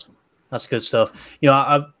 That's awesome. That's good stuff. You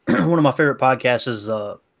know, one of my favorite podcasts is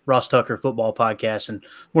Ross Tucker Football Podcast, and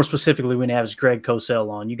more specifically, we have Greg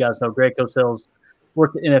Cosell on. You guys know Greg Cosell's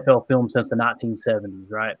worked at NFL film since the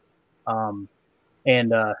 1970s, right?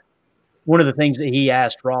 And one of the things that he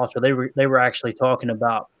asked Ross, or they were actually talking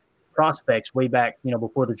about prospects way back,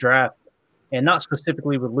 before the draft, and not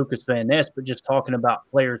specifically with Lucas Van Ness, but just talking about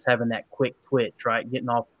players having that quick twitch, right, getting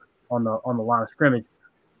off on the line of scrimmage.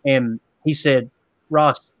 And he said,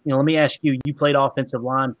 Ross, let me ask you, you played offensive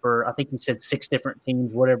line for, I think he said 6 different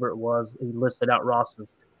teams, whatever it was. He listed out Ross's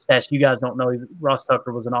stats. You guys don't know, Ross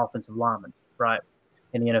Tucker was an offensive lineman, right,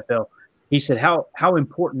 in the NFL. He said, how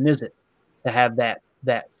important is it to have that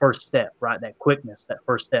first step, right, that quickness, that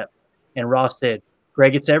first step? And Ross said,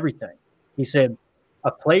 Greg, it's everything. He said,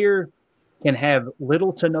 a player can have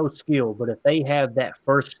little to no skill, but if they have that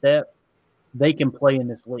first step, they can play in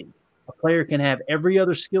this league. A player can have every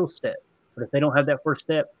other skill set, but if they don't have that first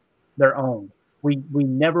step, they're owned. We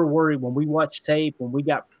never worry when we watch tape, when we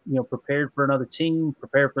got prepared for another team,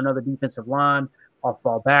 prepared for another defensive line,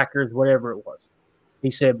 off-ball backers, whatever it was.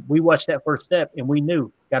 He said, we watched that first step, and we knew,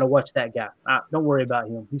 got to watch that guy. Don't worry about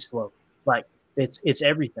him. He's slow. Like, it's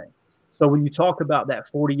everything. So when you talk about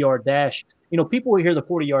that 40-yard dash, people will hear the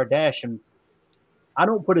 40-yard dash, and I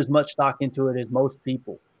don't put as much stock into it as most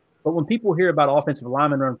people. But when people hear about offensive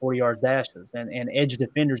linemen run 40-yard dashes and edge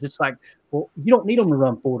defenders, it's like, well, you don't need them to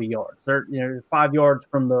run 40 yards. They're 5 yards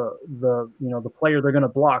from the player they're going to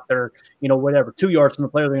block. They're 2 yards from the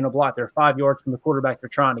player they're going to block. They're 5 yards from the quarterback they're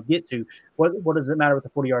trying to get to. What does it matter with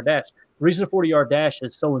the 40-yard dash? The reason the 40-yard dash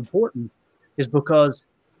is so important is because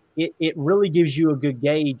it really gives you a good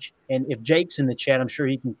gauge. And if Jake's in the chat, I'm sure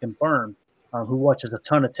he can confirm, who watches a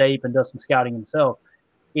ton of tape and does some scouting himself.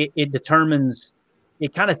 It determines,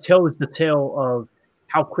 it kind of tells the tale of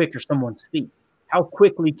how quick are someone's feet. How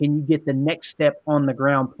quickly can you get the next step on the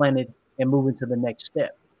ground planted and move into the next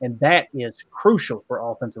step? And that is crucial for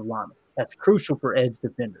offensive linemen. That's crucial for edge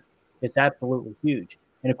defenders. It's absolutely huge.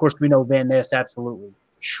 And, of course, we know Van Ness absolutely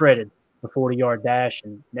shredded the 40-yard dash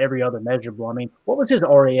and every other measurable. I mean, what was his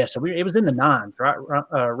RAS? So it was in the 9s, right?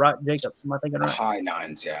 Right, Jacob? Am I thinking right? High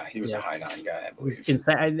 9s, yeah. He was a high 9 guy, I believe.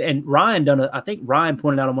 And Ryan I think Ryan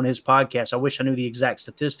pointed out on one of his podcasts, I wish I knew the exact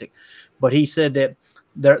statistic, but he said that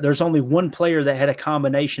there's only one player that had a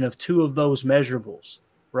combination of 2 of those measurables,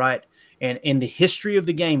 right? And in the history of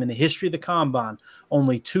the game, in the history of the combine,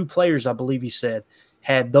 only 2 players, I believe he said,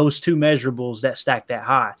 had those 2 measurables that stacked that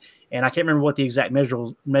high. And I can't remember what the exact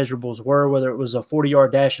measurables were, whether it was a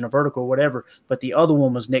 40-yard dash and a vertical or whatever, but the other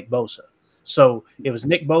one was Nick Bosa. So it was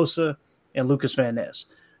Nick Bosa and Lucas Van Ness.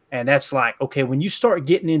 And that's like, okay, when you start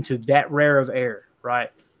getting into that rare of air,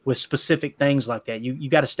 right, with specific things like that, you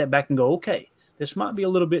got to step back and go, okay, this might be a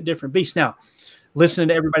little bit different beast. Now, listening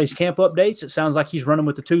to everybody's camp updates, it sounds like he's running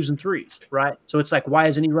with the 2s and 3s, right? So it's like, why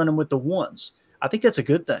isn't he running with the 1s? I think that's a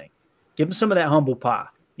good thing. Give him some of that humble pie.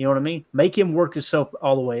 You know what I mean? Make him work himself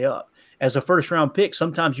all the way up. As a first-round pick,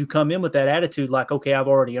 sometimes you come in with that attitude like, okay, I've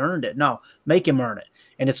already earned it. No, make him earn it.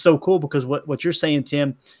 And it's so cool because what you're saying,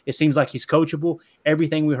 Tim, it seems like he's coachable.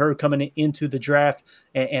 Everything we heard coming into the draft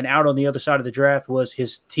and out on the other side of the draft was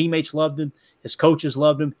his teammates loved him. His coaches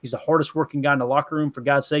loved him. He's the hardest working guy in the locker room. For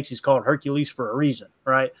God's sakes, he's called Hercules for a reason,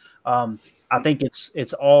 right? I think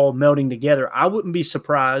it's all melding together. I wouldn't be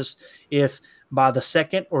surprised if by the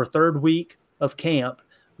 2nd or 3rd week of camp,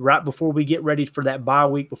 right before we get ready for that bye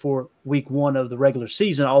week, before week 1 of the regular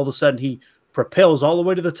season, all of a sudden he propels all the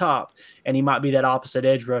way to the top, and he might be that opposite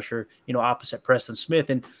edge rusher, opposite Preston Smith.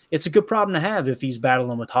 And it's a good problem to have if he's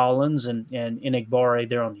battling with Hollins and Enagbare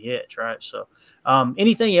there on the edge, right? So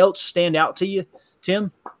anything else stand out to you,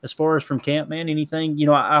 Tim, as far as from camp, man? Anything?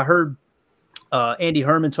 I heard Andy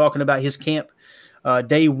Herman talking about his camp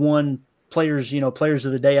day one players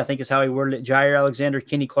of the day, I think is how he worded it. Jair Alexander,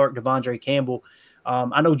 Kenny Clark, Devondre Campbell.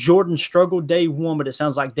 I know Jordan struggled day one, but it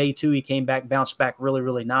sounds like day two he came back, bounced back really,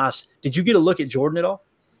 really nice. Did you get a look at Jordan at all?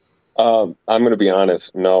 I'm going to be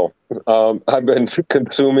honest. No. I've been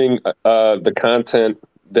consuming the content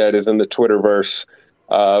that is in the Twitterverse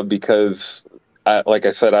because, like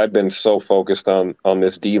I said, I've been so focused on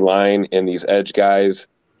this D line and these edge guys.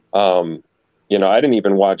 I didn't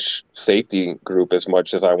even watch safety group as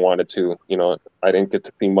much as I wanted to. I didn't get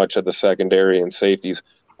to see much of the secondary and safeties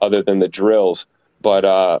other than the drills. But,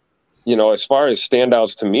 as far as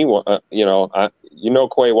standouts to me,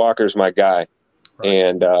 Quay Walker's my guy. Right.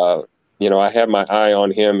 And, I had my eye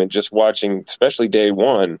on him, and just watching, especially day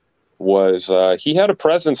one, was he had a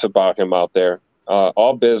presence about him out there,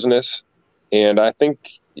 all business. And I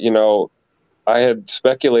think, I had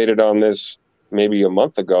speculated on this maybe a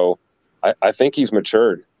month ago. I think he's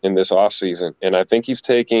matured in this offseason, and I think he's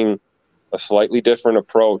taking a slightly different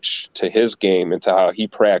approach to his game and to how he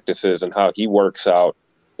practices and how he works out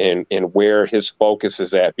and where his focus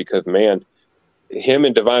is at. Because, man, him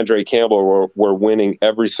and Devondre Campbell were winning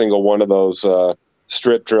every single one of those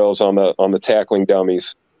strip drills on the tackling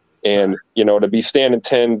dummies. And, to be standing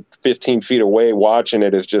 10, 15 feet away watching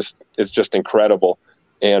it is just incredible.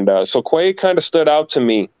 And so Quay kind of stood out to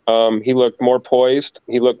me. He looked more poised.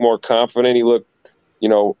 He looked more confident. He looked,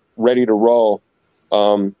 ready to roll.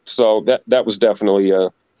 So that was definitely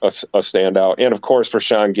a standout. And, of course, for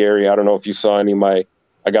Sean Gary, I don't know if you saw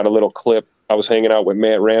I got a little clip. I was hanging out with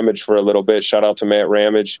Matt Ramage for a little bit. Shout out to Matt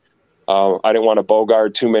Ramage. I didn't want to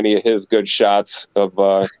bogart too many of his good shots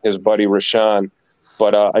of his buddy Rashawn.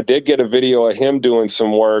 But I did get a video of him doing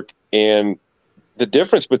some work, and the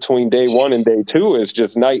difference between day one and day two is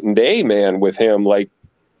just night and day, man, with him. Like,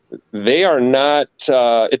 they are not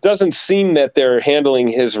it doesn't seem that they're handling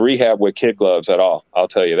his rehab with kid gloves at all. I'll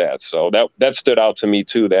tell you that. So that stood out to me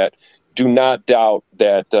too, that do not doubt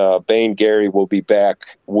that Bane Gary will be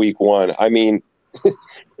back week one. I mean,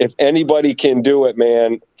 if anybody can do it,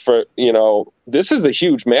 man, this is a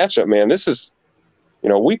huge matchup, man. This is,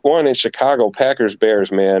 week one in Chicago, Packers,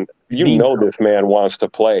 Bears, man. This man wants to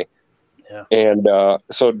play. Yeah. And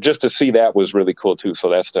so just to see that was really cool too. So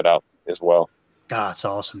that stood out as well. God, it's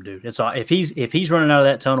awesome, dude. If he's running out of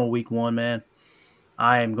that tunnel week one, man,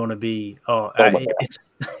 I am going to be. I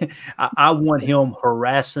want him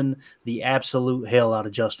harassing the absolute hell out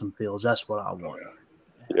of Justin Fields. That's what I want.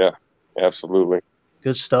 Yeah, absolutely.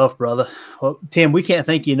 Good stuff, brother. Well, Tim, we can't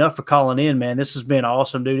thank you enough for calling in, man. This has been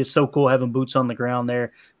awesome, dude. It's so cool having boots on the ground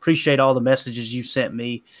there. Appreciate all the messages you sent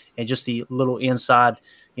me and just the little inside,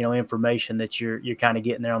 information that you're kind of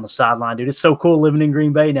getting there on the sideline, dude. It's so cool living in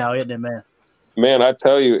Green Bay now, isn't it, man? Man, I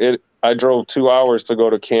tell you, I drove 2 hours to go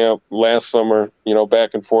to camp last summer,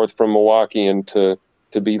 back and forth from Milwaukee, and to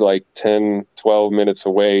be like 10, 12 minutes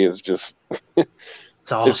away is just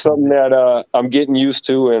it's awesome. It's something that I'm getting used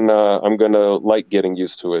to, and I'm going to like getting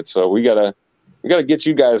used to it. So we gotta get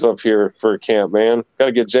you guys up here for camp, man. Got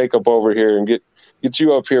to get Jacob over here and get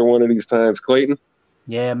you up here one of these times, Clayton.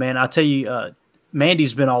 Yeah, man. I'll tell you,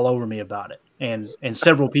 Mandy's been all over me about it. And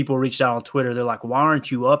several people reached out on Twitter. They're like, why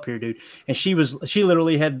aren't you up here, dude? And she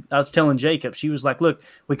literally had, I was telling Jacob, she was like, look,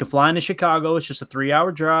 we can fly into Chicago. It's just a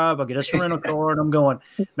 3-hour drive. I'll get us a rental car. And I'm going,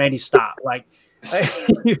 Mandy, stop. Like,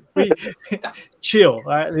 chill. All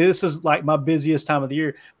right? This is like my busiest time of the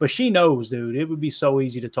year. But she knows, dude, it would be so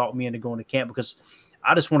easy to talk me into going to camp because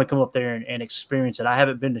I just want to come up there and experience it. I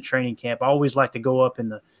haven't been to training camp. I always like to go up in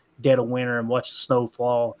the dead of winter and watch the snow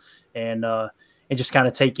fall and just kind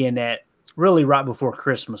of take in that. Really right before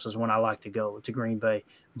Christmas is when I like to go to Green Bay.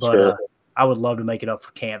 But sure. I would love to make it up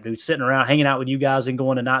for camp, dude. Sitting around, hanging out with you guys and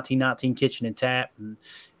going to 1919 Kitchen and Tap and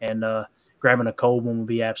grabbing a cold one would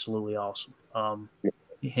be absolutely awesome.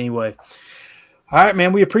 Anyway. All right,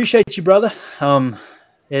 man. We appreciate you, brother.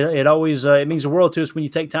 It always it means the world to us when you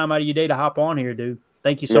take time out of your day to hop on here, dude.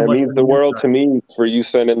 Thank you so much. It means the world to me for you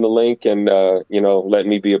sending the link and, letting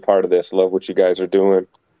me be a part of this. Love what you guys are doing.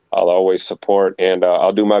 I'll always support, and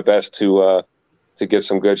I'll do my best to get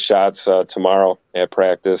some good shots tomorrow at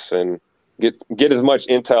practice and get as much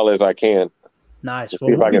intel as I can. Nice. See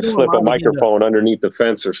if I can slip a microphone underneath the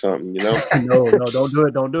fence or something, No, don't do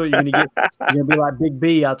it. Don't do it. You're gonna be like Big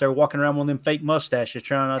B out there walking around with them fake mustaches,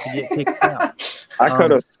 trying not to get kicked out. I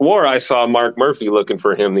could have swore I saw Mark Murphy looking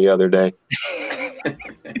for him the other day.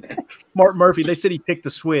 Mark Murphy, they said he picked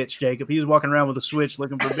the switch, Jacob. He was walking around with a switch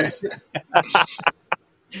looking for big.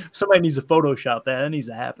 Somebody needs to Photoshop that. That needs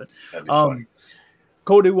to happen. That'd be fun.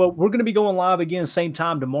 Cody, well, we're going to be going live again same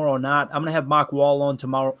time tomorrow night. I'm going to have Mike Wall on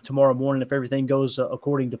tomorrow morning if everything goes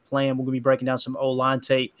according to plan. We're going to be breaking down some O-line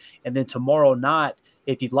tape. And then tomorrow night,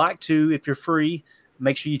 if you'd like to, if you're free,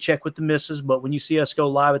 make sure you check with the missus. But when you see us go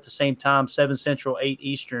live at the same time, 7 Central, 8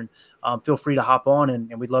 Eastern, feel free to hop on,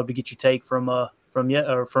 and we'd love to get your take from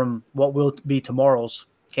what will be tomorrow's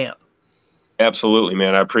camp. Absolutely,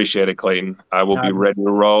 man. I appreciate it, Clayton. I will be ready to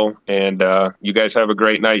roll. And you guys have a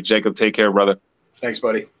great night. Jacob, take care, brother. Thanks,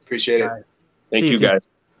 buddy. Appreciate it. Right. Thank you, guys.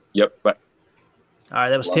 Yep. Bye. All right,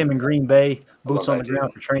 that was Tim in Green Bay, boots on the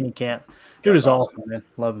ground for training camp. Dude is awesome, man.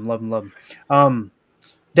 Love him.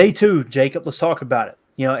 Day 2, Jacob, let's talk about it.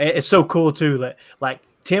 You know, it's so cool too that like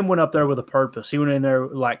Tim went up there with a purpose. He went in there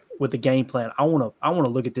like with the game plan. I want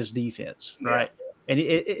to look at this defense, right? And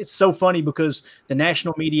it's so funny because the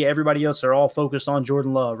national media, everybody else, are all focused on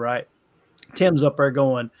Jordan Love, right? Tim's up there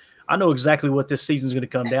going, I know exactly what this season's going to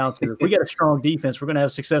come down to. If we get a strong defense, we're going to have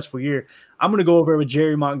a successful year. I'm going to go over with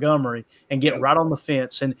Jerry Montgomery and get right on the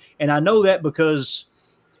fence. And I know that because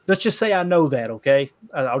let's just say I know that, okay?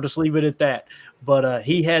 I'll just leave it at that. But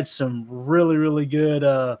he had some really, really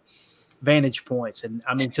good vantage points. And,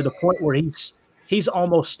 I mean, to the point where he's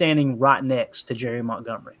almost standing right next to Jerry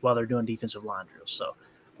Montgomery while they're doing defensive line drills. So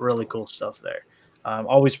really cool stuff there.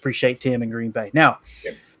 Always appreciate Tim in Green Bay. Now,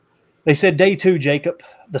 they said day 2, Jacob,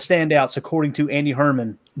 the standouts, according to Andy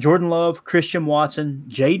Herman, Jordan Love, Christian Watson,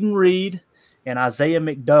 Jayden Reed, and Isaiah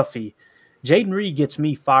McDuffie. Jayden Reed gets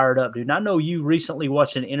me fired up, dude. And I know you recently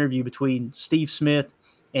watched an interview between Steve Smith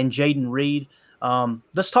and Jayden Reed.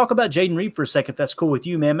 Let's talk about Jayden Reed for a second, if that's cool with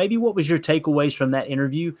you, man. Maybe what was your takeaways from that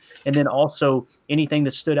interview, and then also anything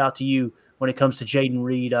that stood out to you when it comes to Jayden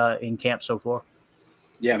Reed in camp so far?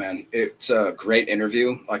 Yeah, man, it's a great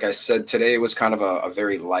interview. Like I said, today was kind of a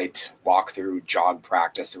very light walkthrough jog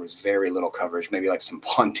practice. There was very little coverage, maybe like some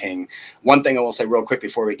punting. One thing I will say real quick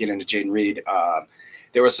before we get into Jayden Reed,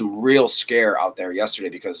 there was some real scare out there yesterday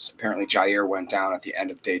because apparently Jair went down at the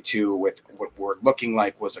end of day 2 with what were looking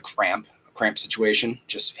like was a cramp situation.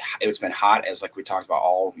 Just it's been hot as like we talked about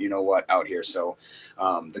all you know what out here. So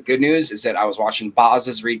the good news is that I was watching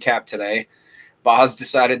Boz's recap today. Boz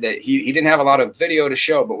decided that he didn't have a lot of video to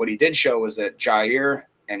show, but what he did show was that Jair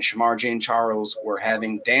and Shamar Jean-Charles were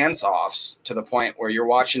having dance-offs to the point where you're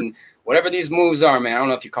watching whatever these moves are, man. I don't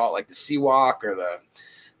know if you call it like the C-Walk or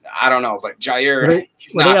I don't know, but Jair,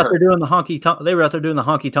 he's not out there doing the honky tonk. They were out there doing the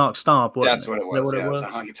honky tonk stomp. That's what it was. It was a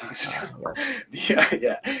honky tonk stomp.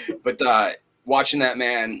 Yeah. But watching that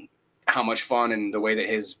man, how much fun and the way that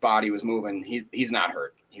his body was moving, he's not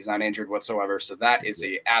hurt. He's not injured whatsoever. So that is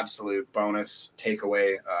a absolute bonus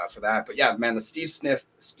takeaway for that. But yeah, man, the Steve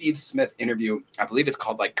Smith interview, I believe it's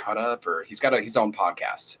called like Cut Up, or he's got his own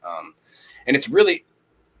podcast. And it's really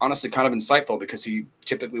honestly kind of insightful because he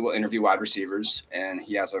typically will interview wide receivers and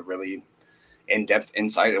he has a really in-depth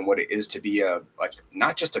insight on what it is to be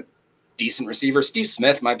not just a decent receiver. Steve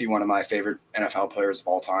Smith might be one of my favorite NFL players of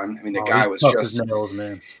all time. I mean, the guy was just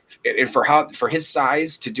man. And for his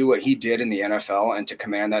size to do what he did in the NFL and to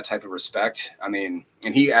command that type of respect. I mean,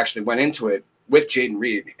 and he actually went into it with Jayden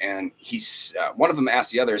Reed, and he's one of them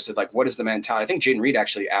asked the other, said like, what is the mentality? I think Jayden Reed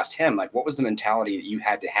actually asked him like, what was the mentality that you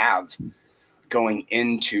had to have going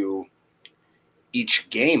into each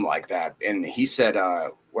game like that? And he said,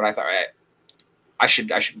 what I thought I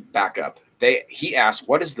should back up. He asked,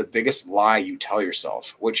 what is the biggest lie you tell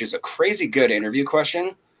yourself? Which is a crazy good interview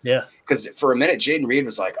question. Yeah. Because for a minute, Jayden Reed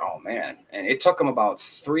was like, oh, man. And it took him about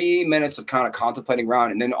 3 minutes of kind of contemplating around.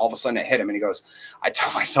 And then all of a sudden it hit him. And he goes, I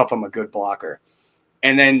tell myself I'm a good blocker.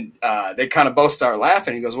 And then they kind of both start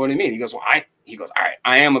laughing. He goes, what do you mean? He goes, all right,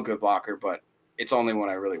 I am a good blocker, but it's only when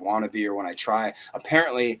I really want to be or when I try.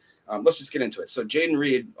 Apparently, let's just get into it. So Jayden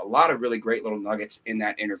Reed, a lot of really great little nuggets in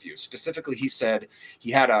that interview. Specifically, he said he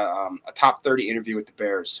had a top 30 interview with the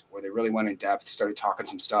Bears where they really went in depth, started talking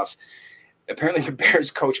some stuff. Apparently, the Bears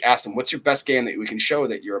coach asked him, what's your best game that we can show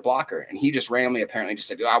that you're a blocker? And he just randomly apparently just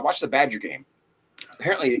said, I watched the Badger game.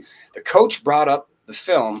 Apparently, the coach brought up the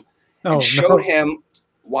film and showed him,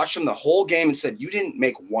 watched him the whole game and said, you didn't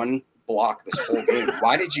make one block this whole game.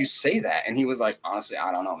 Why did you say that? And he was like, honestly,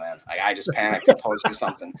 I don't know, man. I just panicked and told you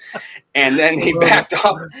something. And then he backed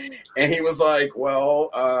up and he was like, well,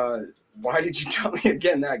 why did you tell me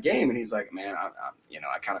again that game? And he's like, man,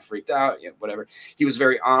 I kind of freaked out, whatever. He was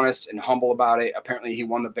very honest and humble about it. Apparently he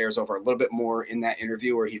won the Bears over a little bit more in that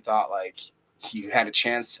interview where he thought like he had a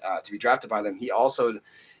chance to be drafted by them. He also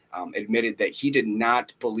admitted that he did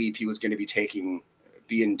not believe he was going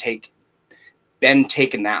to been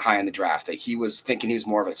taken that high in the draft, that he was thinking he was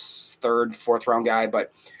more of a third, fourth round guy.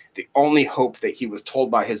 But the only hope that he was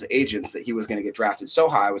told by his agents that he was going to get drafted so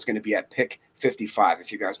high was going to be at pick 55.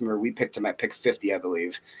 If you guys remember, we picked him at pick 50, I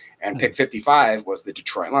believe. And pick 55 was the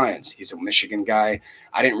Detroit Lions. He's a Michigan guy.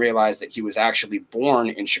 I didn't realize that he was actually born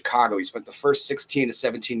in Chicago. He spent the first 16 to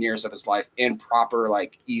 17 years of his life in proper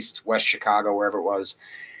like East, West Chicago, wherever it was.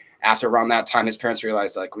 After around that time, his parents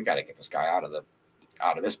realized like, we got to get this guy out of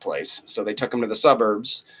this place. So they took him to the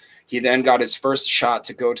suburbs. He then got his first shot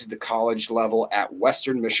to go to the college level at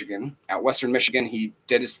Western Michigan. At Western Michigan, he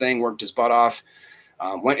did his thing, worked his butt off,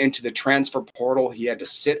 went into the transfer portal. He had to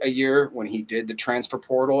sit a year when he did the transfer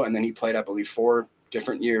portal, and then he played, I believe, 4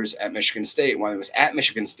 different years at Michigan State. When he was at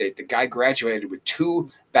Michigan State, the guy graduated with 2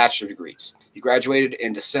 bachelor degrees. He graduated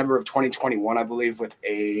in December of 2021, I believe, with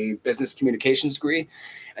a business communications degree.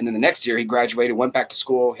 And then the next year, he graduated, went back to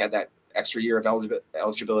school, had that extra year of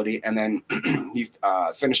eligibility, and then he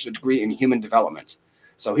finished a degree in human development.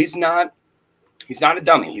 So he's not a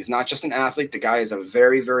dummy. He's not just an athlete. The guy is a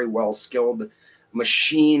very, very well-skilled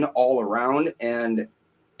machine all around. And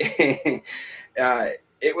it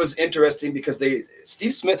was interesting because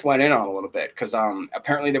Steve Smith went in on a little bit because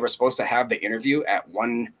apparently they were supposed to have the interview at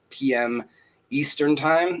 1 p.m. Eastern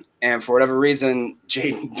time, and for whatever reason,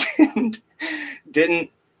 Jaden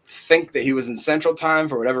didn't think that he was in Central Time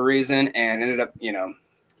for whatever reason, and ended up,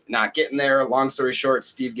 not getting there. Long story short,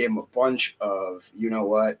 Steve gave him a bunch of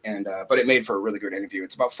what, and but it made for a really good interview.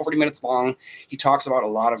 It's about 40 minutes long. He talks about a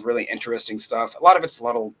lot of really interesting stuff. A lot of it's a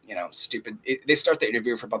little, stupid. They start the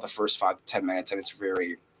interview for about the first 5 to 10 minutes, and it's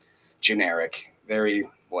very generic, very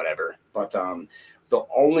whatever. But the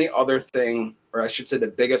only other thing, or I should say the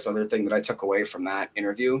biggest other thing that I took away from that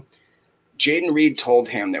interview, Jaden Reed told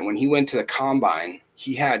him that when he went to the combine,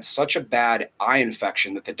 he had such a bad eye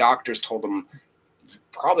infection that the doctors told him, you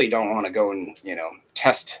probably don't want to go and,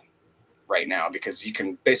 test right now because you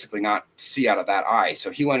can basically not see out of that eye. So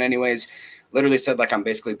he went anyways, literally said, like, I'm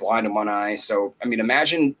basically blind in one eye. So, I mean,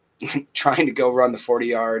 imagine trying to go run the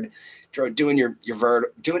 40-yard, doing your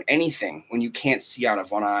vert, doing anything when you can't see out of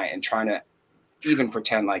one eye and trying to even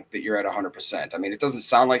pretend like that you're at 100%. I mean, it doesn't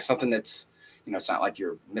sound like something that's, it's not like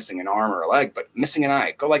you're missing an arm or a leg, but missing an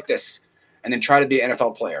eye. Go like this and then try to be an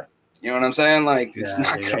NFL player. You know what I'm saying? Like, it's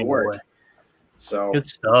not going to work. So good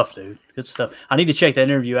stuff, dude. Good stuff. I need to check that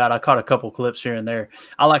interview out. I caught a couple clips here and there.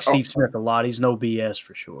 I like Steve Smith a lot. He's no BS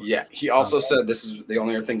for sure. Yeah. He also said this is the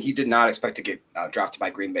only other thing. He did not expect to get drafted by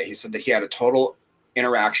Green Bay. He said that he had a total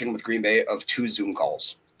interaction with Green Bay of 2 Zoom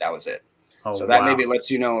calls. That was it. Oh, so that maybe lets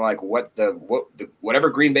you know, like, whatever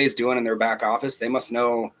Green Bay is doing in their back office, they must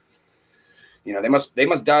know. They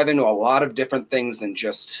must dive into a lot of different things than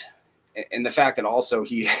just, and the fact that also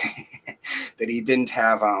he didn't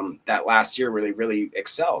have that last year really, really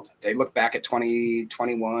excelled. They look back at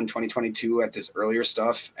 2021, 2022 at this earlier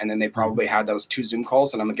stuff, and then they probably had those 2 Zoom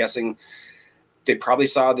calls, and I'm guessing they probably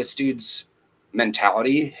saw this dude's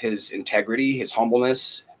mentality, his integrity, his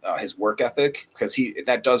humbleness, his work ethic, because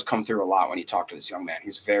that does come through a lot when you talk to this young man.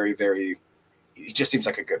 He's very, very, he just seems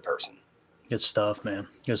like a good person. Good stuff, man.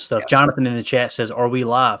 Good stuff. Yeah. Jonathan in the chat says, "Are we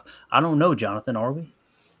live?" I don't know, Jonathan. Are we?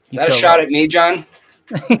 Is that a shot at me, John?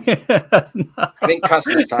 I didn't cuss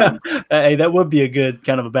this time. Hey, that would be a good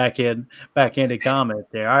kind of a backhanded comment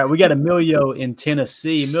there. All right, we got Emilio in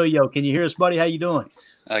Tennessee. Emilio, can you hear us, buddy? How you doing?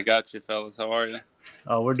 I got you, fellas. How are you?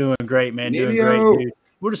 Oh, we're doing great, man. Doing great, dude.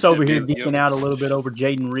 We're just over here geeking out a little bit over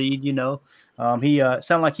Jaden Reed. He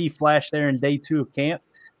sounded like he flashed there in day 2 of camp.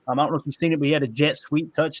 I don't know if you've seen it, but he had a jet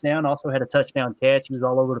sweep touchdown, also had a touchdown catch. He was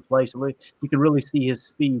all over the place. You can really see his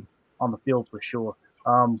speed on the field for sure.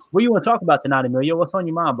 What do you want to talk about tonight, Emilio? What's on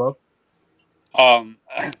your mind, bub?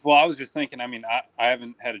 Well, I was just thinking, I mean, I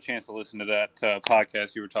haven't had a chance to listen to that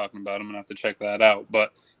podcast you were talking about. I'm going to have to check that out.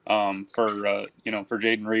 But for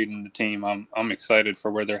Jaden Reed and the team, I'm excited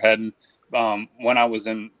for where they're heading. When I was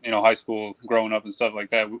in, high school growing up and stuff like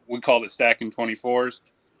that, we called it stacking 24s.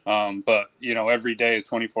 But every day is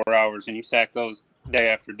 24 hours and you stack those day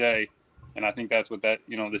after day. And I think that's what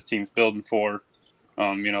this team's building for,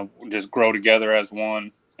 just grow together as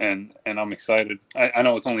one. And I'm excited. I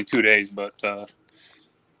know it's only 2 days, but,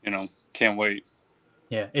 can't wait.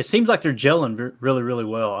 Yeah, it seems like they're gelling really, really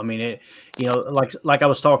well. I mean, like I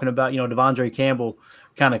was talking about, Devondre Campbell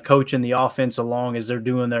kind of coaching the offense along as they're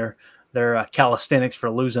doing their calisthenics for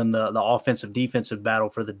losing the offensive defensive battle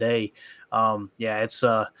for the day. It's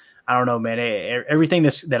I don't know, man. Everything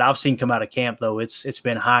that I've seen come out of camp, though, it's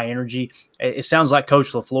been high energy. It sounds like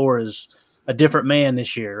Coach LaFleur is a different man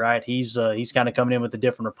this year, right? He's kind of coming in with a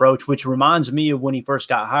different approach, which reminds me of when he first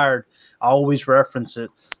got hired. I always reference it.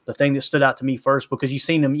 The thing that stood out to me first, because you've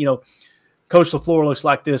seen him, Coach LaFleur looks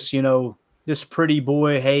like this, this pretty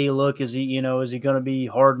boy. Hey, look, is he going to be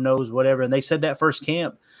hard-nosed, whatever? And they said that first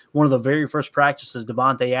camp, one of the very first practices,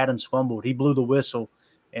 Davante Adams fumbled. He blew the whistle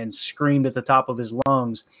and screamed at the top of his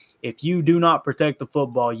lungs, "If you do not protect the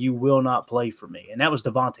football, you will not play for me." And that was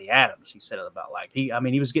Davante Adams. He said it about he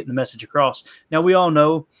was getting the message across. Now, we all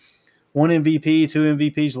know one MVP, two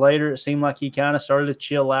MVPs later, it seemed like he kind of started to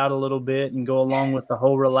chill out a little bit and go along with the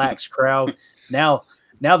whole relaxed crowd. Now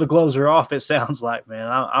the gloves are off, it sounds like, man.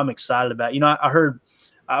 I'm excited about it. I heard,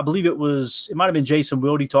 I believe it might have been Jason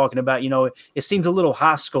Wilde talking about, it seems a little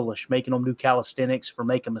high schoolish making them do calisthenics for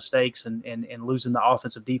making mistakes and losing the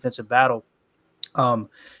offensive defensive battle.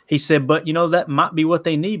 He said, but that might be what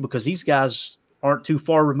they need, because these guys aren't too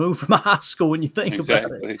far removed from high school when you think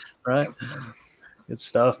about it, right? Good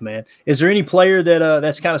stuff, man. Is there any player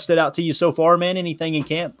that's kind of stood out to you so far, man? Anything in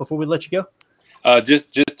camp before we let you go?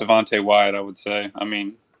 Just Devontae Wyatt, I would say. I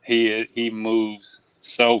mean, he moves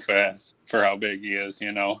so fast for how big he is.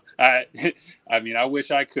 I wish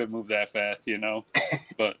I could move that fast.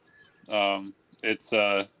 But it's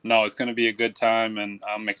going to be a good time, and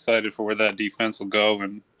I'm excited for where that defense will go,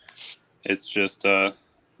 and it's just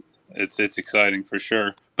it's exciting for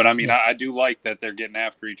sure. But I do like that they're getting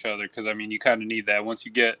after each other, because you kind of need that once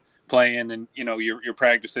you get playing and you're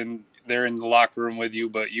practicing. They're in the locker room with you,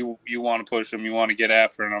 but you want to push them, you want to get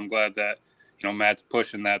after, and I'm glad that Matt's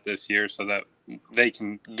pushing that this year so that they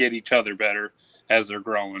can get each other better as they're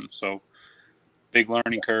growing. So big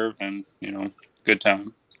learning curve, and good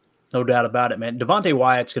time. No doubt about it, man. Devontae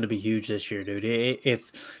Wyatt's going to be huge this year, dude.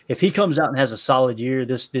 If he comes out and has a solid year,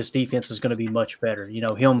 this defense is going to be much better.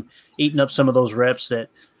 Him eating up some of those reps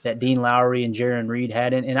that Dean Lowry and Jaron Reed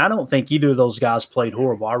had, and I don't think either of those guys played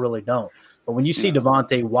horrible. I really don't. But when you see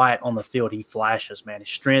Devontae Wyatt on the field, he flashes, man. His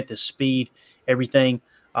strength, his speed, everything.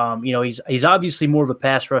 He's obviously more of a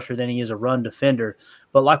pass rusher than he is a run defender.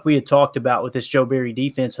 But like we had talked about with this Joe Barry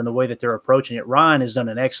defense and the way that they're approaching it, Ryan has done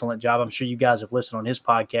an excellent job. I'm sure you guys have listened on his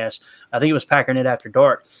podcast. I think it was Packernet After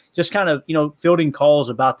Dark, just kind of, fielding calls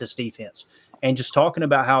about this defense and just talking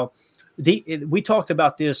about how we talked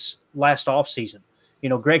about this last offseason.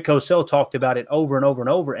 Greg Cosell talked about it over and over and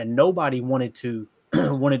over, and nobody wanted to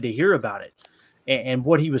hear about it. And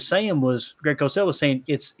what he was saying was, Greg Cosell was saying,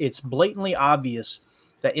 it's blatantly obvious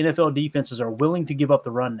that NFL defenses are willing to give up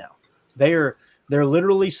the run now. They're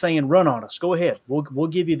literally saying, run on us. Go ahead. We'll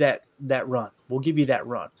give you that run. We'll give you that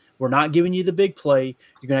run. We're not giving you the big play.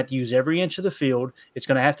 You're going to have to use every inch of the field. It's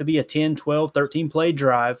going to have to be a 10, 12, 13-play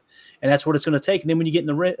drive, and that's what it's going to take. And then when you get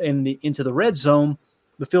into the red zone,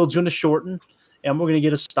 the field's going to shorten, and we're going to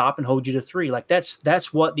get a stop and hold you to 3. Like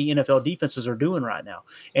that's what the NFL defenses are doing right now.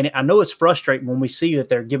 And I know it's frustrating when we see that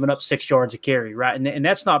they're giving up 6 yards a carry, right? And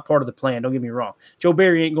that's not part of the plan. Don't get me wrong. Joe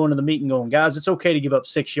Barry ain't going to the meeting going, guys, it's okay to give up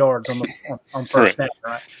 6 yards on first down,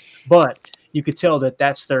 right? But you could tell that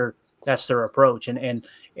that's their approach. And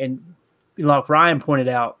like Ryan pointed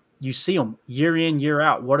out, you see them year in, year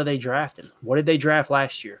out. What are they drafting? What did they draft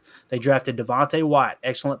last year? They drafted Devontae Wyatt,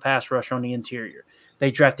 excellent pass rusher on the interior. They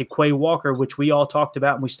drafted Quay Walker, which we all talked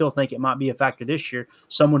about, and we still think it might be a factor this year.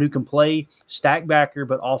 Someone who can play stack backer,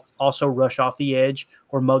 but also rush off the edge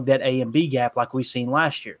or mug that A and B gap like we've seen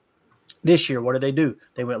last year. This year, what did they do?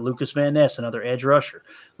 They went Lucas Van Ness, another edge rusher.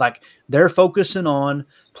 Like, they're focusing on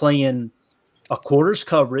playing a quarters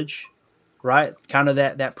coverage, right? Kind of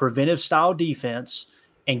that preventive style defense,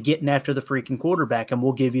 and getting after the freaking quarterback, and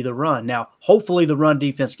we'll give you the run. Now, hopefully the run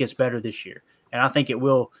defense gets better this year, and I think it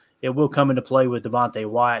will come into play with Devontae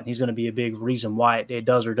Wyatt, and he's going to be a big reason why it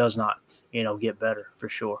does or does not, get better for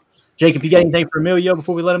sure. Jacob, you got anything for Emilio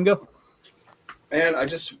before we let him go? And I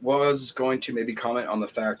just was going to maybe comment on the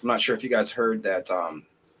fact, I'm not sure if you guys heard that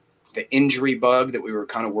the injury bug that we were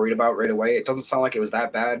kind of worried about right away, it doesn't sound like it was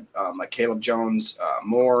that bad. Like Caleb Jones,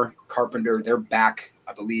 Moore, Carpenter, they're back,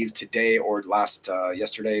 I believe, today or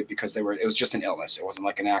yesterday, because it was just an illness. It wasn't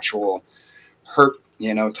like an actual hurt,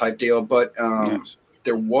 type deal. But yes.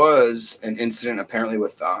 There was an incident apparently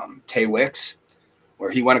with Tay Wicks, where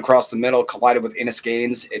he went across the middle, collided with Innis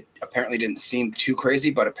Gaines. It apparently didn't seem too crazy,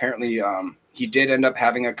 but apparently he did end up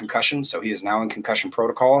having a concussion, so he is now in concussion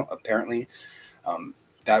protocol, apparently.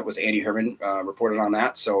 That was Andy Herman reported on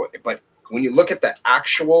that. So, but when you look at the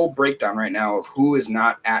actual breakdown right now of who is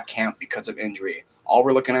not at camp because of injury, all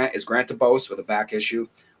we're looking at is Grant DeBose with a back issue,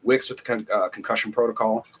 Wicks with the concussion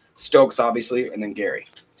protocol, Stokes, obviously, and then Gary.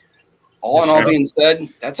 All in all being said,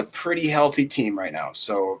 that's a pretty healthy team right now.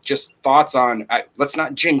 So just thoughts on let's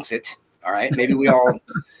not jinx it, All right. Maybe we all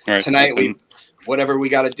tonight, whatever we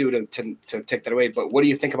got to do to take that away. But what do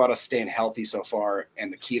you think about us staying healthy so far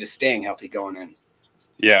and the key to staying healthy going in?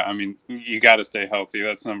 Yeah, I mean, you got to stay healthy.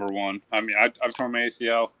 That's number one. I mean, I've torn my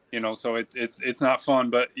ACL, so it's not fun,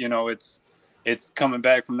 but it's coming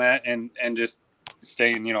back from that and just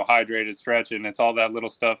staying, hydrated, stretching. It's all that little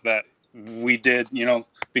stuff that we did,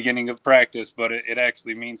 beginning of practice, but it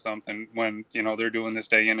actually means something when, they're doing this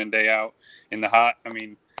day in and day out in the hot. I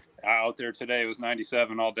mean, out there today, it was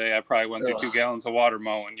 97 all day. I probably went through 2 gallons of water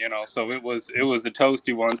mowing, so it was a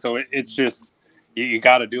toasty one. So it's just, you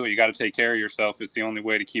got to do it. You got to take care of yourself. It's the only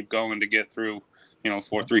way to keep going to get through,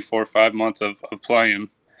 3, 4, 5 months of playing,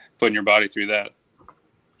 putting your body through that.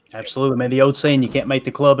 Absolutely, man. The old saying, you can't make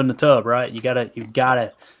the club in the tub, right? You gotta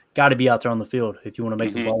be out there on the field if you want to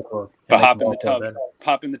make the ball club. But hop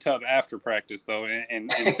in the tub after practice though,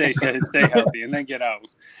 and stay healthy, and then get out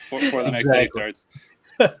before the next day starts.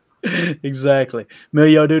 Exactly.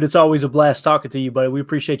 Emilio, dude, it's always a blast talking to you, buddy. We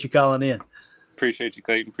appreciate you calling in. Appreciate you,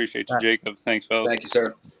 Clayton. Appreciate you, Jacob. Thanks, fellas. Thank you,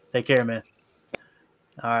 sir. Take care, man.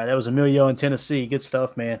 All right, that was Emilio in Tennessee. Good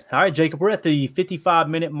stuff, man. All right, Jacob, we're at the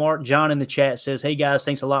 55-minute mark. John in the chat says, hey, guys,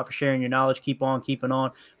 thanks a lot for sharing your knowledge. Keep on keeping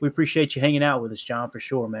on. We appreciate you hanging out with us, John, for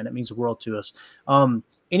sure, man. It means the world to us.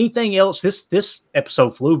 Anything else? This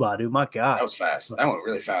episode flew by, dude. My God. That was fast. That went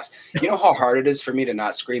really fast. You know how hard it is for me to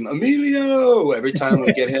not scream, Emilio, every time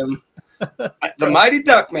we get him? The Mighty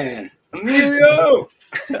Duck Man, Emilio.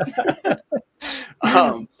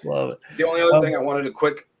 Love it. The only other thing I wanted to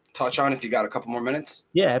quick touch on, if you got a couple more minutes.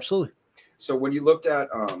 Yeah, absolutely. So when you looked at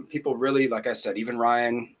people really, like I said, even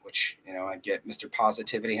Ryan, which, I get Mr.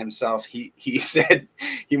 Positivity himself, he said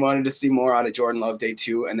he wanted to see more out of Jordan Love day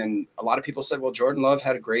 2. And then a lot of people said, well, Jordan Love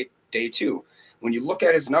had a great day 2. When you look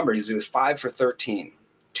at his numbers, he was 5 for 13,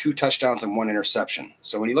 2 touchdowns and 1 interception.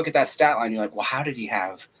 So when you look at that stat line, you're like, well, how did he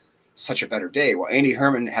have such a better day? Well, Andy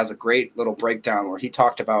Herman has a great little breakdown where he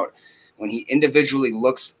talked about when he individually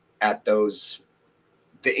looks at the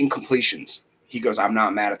incompletions, he goes, I'm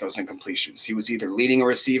not mad at those incompletions. He was either leading a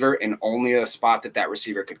receiver in only a spot that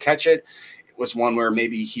receiver could catch it. It was one where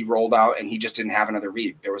maybe he rolled out and he just didn't have another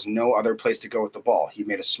read. There was no other place to go with the ball. He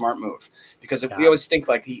made a smart move because we always think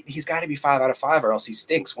like he's got to be 5 out of 5 or else he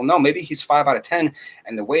stinks. Well, no, maybe he's 5 out of 10.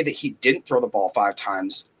 And the way that he didn't throw the ball 5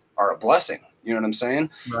 times are a blessing. You know what I'm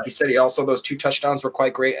saying? Right. He said those 2 touchdowns were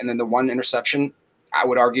quite great. And then the 1 interception, I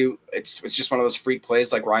would argue it's just one of those freak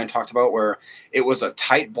plays like Ryan talked about where it was a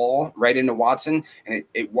tight ball right into Watson. And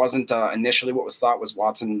it wasn't initially what was thought was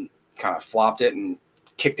Watson kind of flopped it and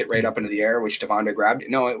kicked it right up into the air, which Devondre grabbed.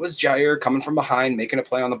 No, it was Jair coming from behind, making a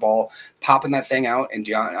play on the ball, popping that thing out, and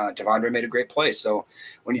Devondre made a great play. So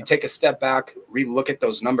when you take a step back, relook at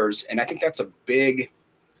those numbers, and I think that's a big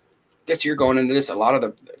 – this year going into this, a lot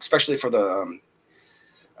of especially for the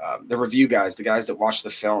review guys, the guys that watch the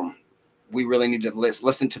film, we really need to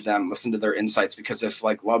listen to them, listen to their insights, because if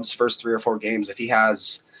like Love's first 3 or 4 games, if he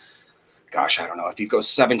has, I don't know, if he goes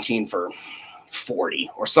 17 for 40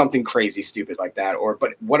 or something crazy stupid like that,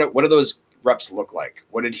 but what do those reps look like?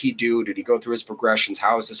 What did he do? Did he go through his progressions?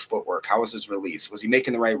 How was his footwork? How was his release? Was he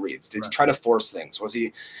making the right reads? Did he try to force things? Was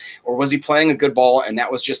he playing a good ball? And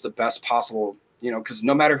that was just the best possible, because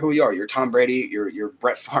no matter who you are, you're Tom Brady, you're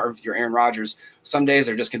Brett Favre, you're Aaron Rodgers. Some days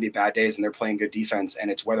are just going to be bad days and they're playing good defense. And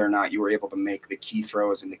it's whether or not you were able to make the key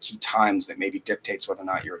throws and the key times that maybe dictates whether or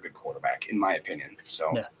not you're a good quarterback, in my opinion. So,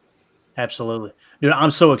 yeah. Absolutely. Dude,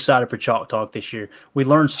 I'm so excited for Chalk Talk this year. We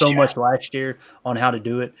learned so much last year on how to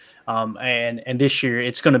do it. And this year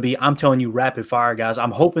it's going to be, I'm telling you, rapid fire, guys.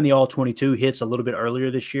 I'm hoping the All-22 hits a little bit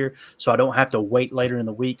earlier this year so I don't have to wait later in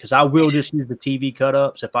the week, because I will just use the TV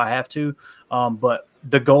cut-ups if I have to. But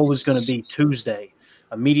the goal is going to be Tuesday.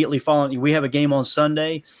 Immediately following, we have a game on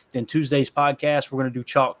Sunday. Then Tuesday's podcast, we're going to do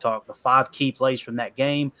Chalk Talk, the 5 key plays from that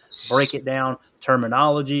game, break it down,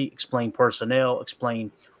 terminology, explain personnel,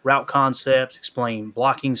 explain route concepts, explain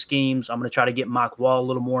blocking schemes. I'm going to try to get Mike Wall a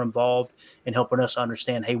little more involved in helping us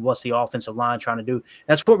understand, hey, what's the offensive line trying to do?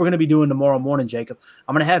 That's what we're going to be doing tomorrow morning, Jacob.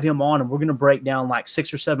 I'm going to have him on, and we're going to break down like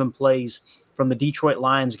 6 or 7 plays from the Detroit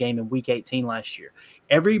Lions game in Week 18 last year.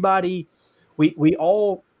 Everybody, we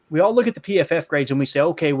all look at the PFF grades and we say,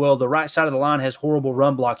 okay, well, the right side of the line has horrible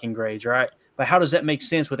run blocking grades, right? But how does that make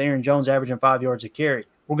sense with Aaron Jones averaging 5 yards a carry?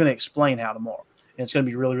 We're going to explain how tomorrow, and it's going to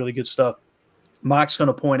be really, really good stuff. Mike's going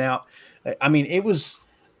to point out, it was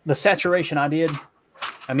the saturation I did.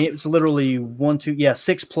 It was literally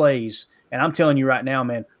 6 plays. And I'm telling you right now,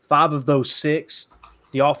 man, 5 of those 6,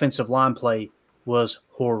 the offensive line play was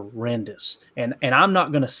horrendous. And I'm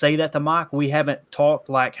not going to say that to Mike. We haven't talked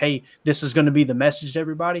like, hey, this is going to be the message to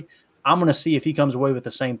everybody. I'm going to see if he comes away with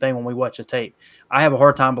the same thing when we watch the tape. I have a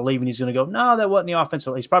hard time believing he's going to go, no, that wasn't the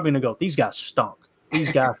offensive. He's probably going to go, these guys stunk.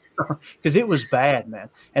 These guys, because it was bad, man.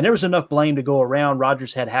 And there was enough blame to go around.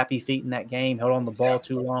 Rodgers had happy feet in that game, held on the ball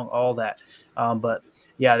too long, all that. But,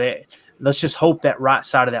 yeah, let's just hope that right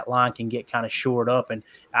side of that line can get kind of shored up. And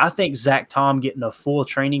I think Zach Tom getting a full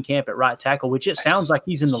training camp at right tackle, which it sounds like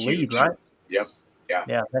he's in the lead, right? Yep.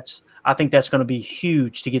 Yeah, I think that's going to be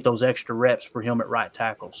huge to get those extra reps for him at right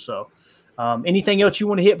tackle. So anything else you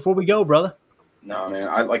want to hit before we go, brother? No,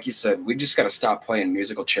 man. Like you said, we just got to stop playing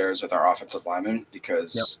musical chairs with our offensive linemen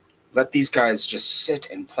because let these guys just sit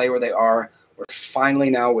and play where they are. We're finally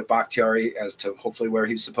now with Bakhtiari as to hopefully where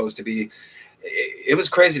he's supposed to be. It was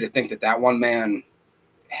crazy to think that one man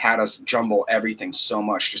had us jumble everything so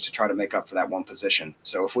much just to try to make up for that one position.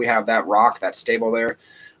 So if we have that rock, that stable there,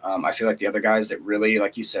 I feel like the other guys that really,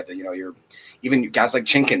 like you said, you're even guys like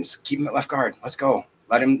Jenkins, keep him at left guard. Let's go.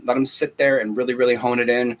 Let him sit there and really, really hone it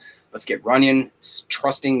in. Let's get Runyon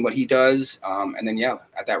trusting what he does. And then,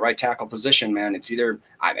 at that right tackle position, man, it's either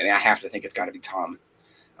I have to think it's got to be Tom.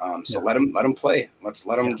 So let him play. Let's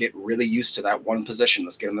let him get really used to that one position.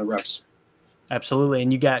 Let's get him the reps. Absolutely.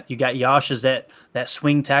 And you got Yash as that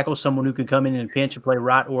swing tackle, someone who can come in and pinch and play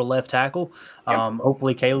right or left tackle.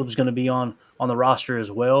 Hopefully Caleb's going to be on the roster as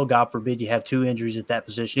well. God forbid you have 2 injuries at that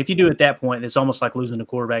position. If you do at that point, it's almost like losing the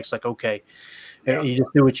quarterback. It's like, okay, you just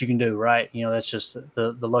do what you can do, right? That's just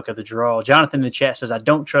the luck of the draw. Jonathan in the chat says, I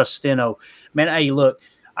don't trust Steno. Man, hey, look,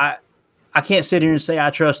 I can't sit here and say I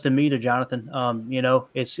trust him either, Jonathan.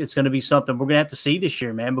 It's going to be something we're going to have to see this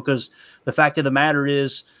year, man, because the fact of the matter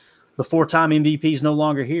is the 4-time MVP is no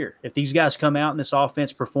longer here. If these guys come out and this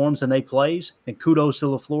offense performs and they plays, then kudos to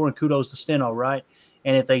LaFleur and kudos to Steno, right?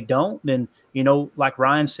 And if they don't, then, like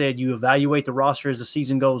Ryan said, you evaluate the roster as the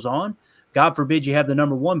season goes on. God forbid you have the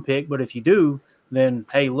number 1 pick, but if you do, then,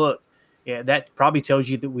 hey, look, that probably tells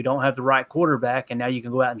you that we don't have the right quarterback, and now you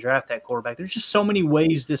can go out and draft that quarterback. There's just so many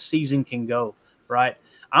ways this season can go, right?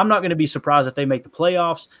 I'm not going to be surprised if they make the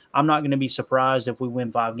playoffs. I'm not going to be surprised if we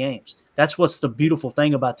win 5 games. That's what's the beautiful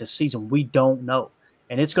thing about this season. We don't know,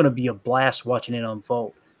 and it's going to be a blast watching it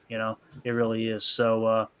unfold. It really is. So,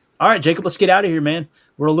 all right, Jacob, let's get out of here, man.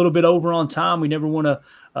 We're a little bit over on time. We never want to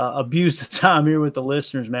abuse the time here with the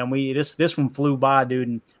listeners, man. This one flew by, dude,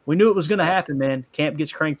 and we knew it was going to happen, man. Camp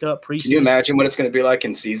gets cranked up preseason. Can you imagine what it's going to be like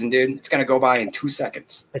in season, dude? It's going to go by in 2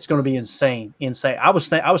 seconds. It's going to be insane. I was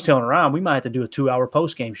telling Ryan we might have to do a 2-hour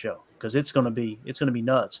post game show because it's going to be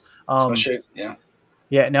nuts.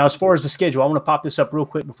 Yeah. Now, as far as the schedule, I want to pop this up real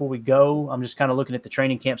quick before we go. I'm just kind of looking at the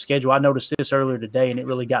training camp schedule. I noticed this earlier today, and it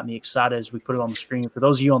really got me excited as we put it on the screen. For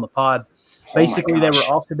those of you on the pod, basically they were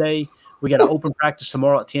off today. We got an open practice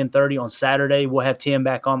tomorrow at 10:30 on Saturday. We'll have Tim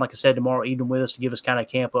back on, like I said, tomorrow evening with us to give us kind of a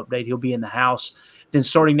camp update. He'll be in the house. Then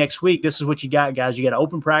starting next week, this is what you got, guys. You got an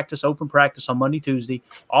open practice on Monday, Tuesday,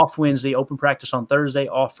 off Wednesday, open practice on Thursday,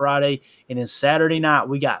 off Friday, and then Saturday night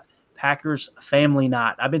we got Packers family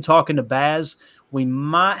night. I've been talking to Baz. We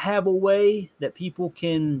might have a way that people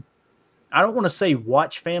can, I don't want to say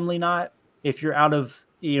watch family night if you're out of,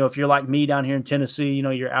 if you're like me down here in Tennessee,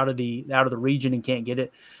 you're out of the region and can't get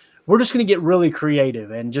it. We're just going to get really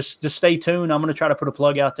creative and just stay tuned. I'm going to try to put a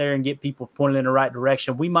plug out there and get people pointed in the right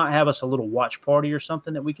direction. We might have us a little watch party or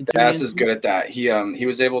something that we can. Bass is good at that. He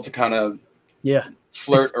was able to kind of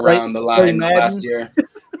flirt Right. around the lines last year.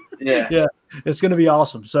 Yeah, it's going to be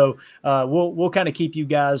awesome. So we'll kind of keep you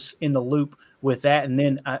guys in the loop with that, and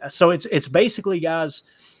then so it's basically, guys,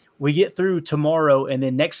 we get through tomorrow, and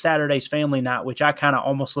then next Saturday's family night, which I kind of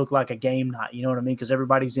almost look like a game night. You know what I mean? Because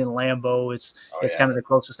everybody's in Lambeau. It's kind of the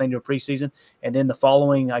closest thing to a preseason. And then the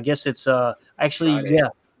following, I guess it's actually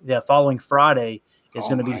Friday. Following Friday is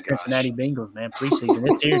going to be the Cincinnati Bengals, man. Preseason,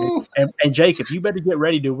 it's here, dude. And Jacob, you better get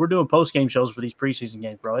ready, dude. We're doing post game shows for these preseason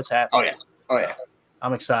games, bro. It's happening. Oh yeah.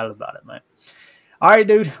 I'm excited about it, man. All right,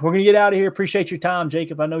 dude, we're gonna get out of here. Appreciate your time,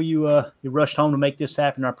 Jacob. I know you rushed home to make this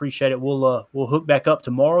happen. I appreciate it. We'll hook back up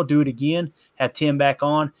tomorrow, do it again, have Tim back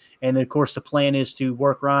on, and then of course the plan is to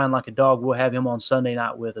work Ryan like a dog. We'll have him on Sunday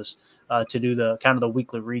night with us to do the kind of the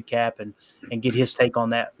weekly recap and get his take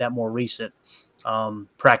on that more recent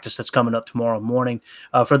practice that's coming up tomorrow morning.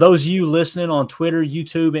 For those of you listening on Twitter,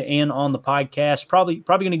 YouTube, and on the podcast, probably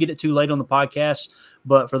going to get it too late on the podcast.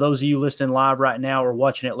 But for those of you listening live right now or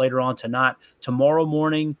watching it later on tonight, tomorrow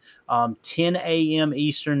morning, 10 a.m.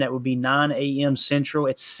 Eastern, that would be 9 a.m. Central.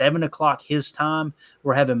 It's 7 o'clock his time.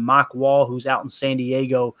 We're having Mike Wall, who's out in San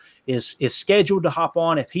Diego, is scheduled to hop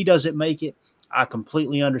on. If he doesn't make it, I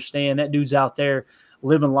completely understand. That dude's out there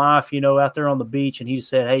living life, out there on the beach. And he just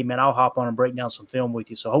said, hey, man, I'll hop on and break down some film with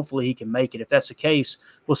you. So hopefully he can make it. If that's the case,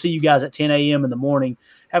 we'll see you guys at 10 a.m. in the morning.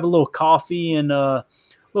 Have a little coffee and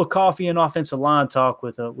offensive line talk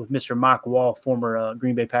with Mr. Mike Wall, former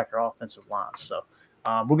Green Bay Packer offensive line. So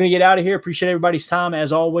we're going to get out of here. Appreciate everybody's time.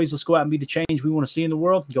 As always, let's go out and be the change we want to see in the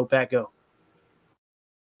world. Go Pack, go.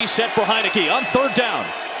 He's set for Heineke on third down.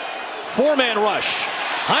 4-man rush.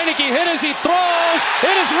 Heineke hit as he throws.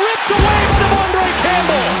 It is ripped away by Devondre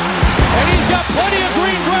Campbell. And he's got plenty of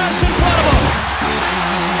green grass in front of him.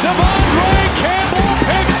 Devondre Campbell,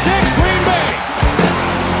 pick 6, Green Bay.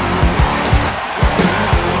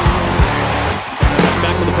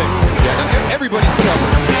 Back to the pick. Yeah, now everybody's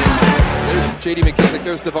covered. There's J.D. McKissic.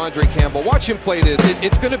 There's Devondre Campbell. Watch him play this.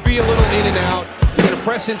 It's going to be a little in and out. You're going to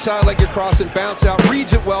press inside like you're crossing, bounce out,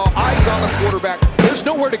 reads it well, eyes on the quarterback. There's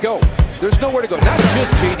nowhere to go. There's nowhere to go. Not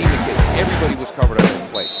just J.D. McKissic. Everybody was covered on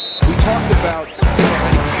that play. We talked about taking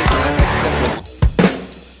that next step with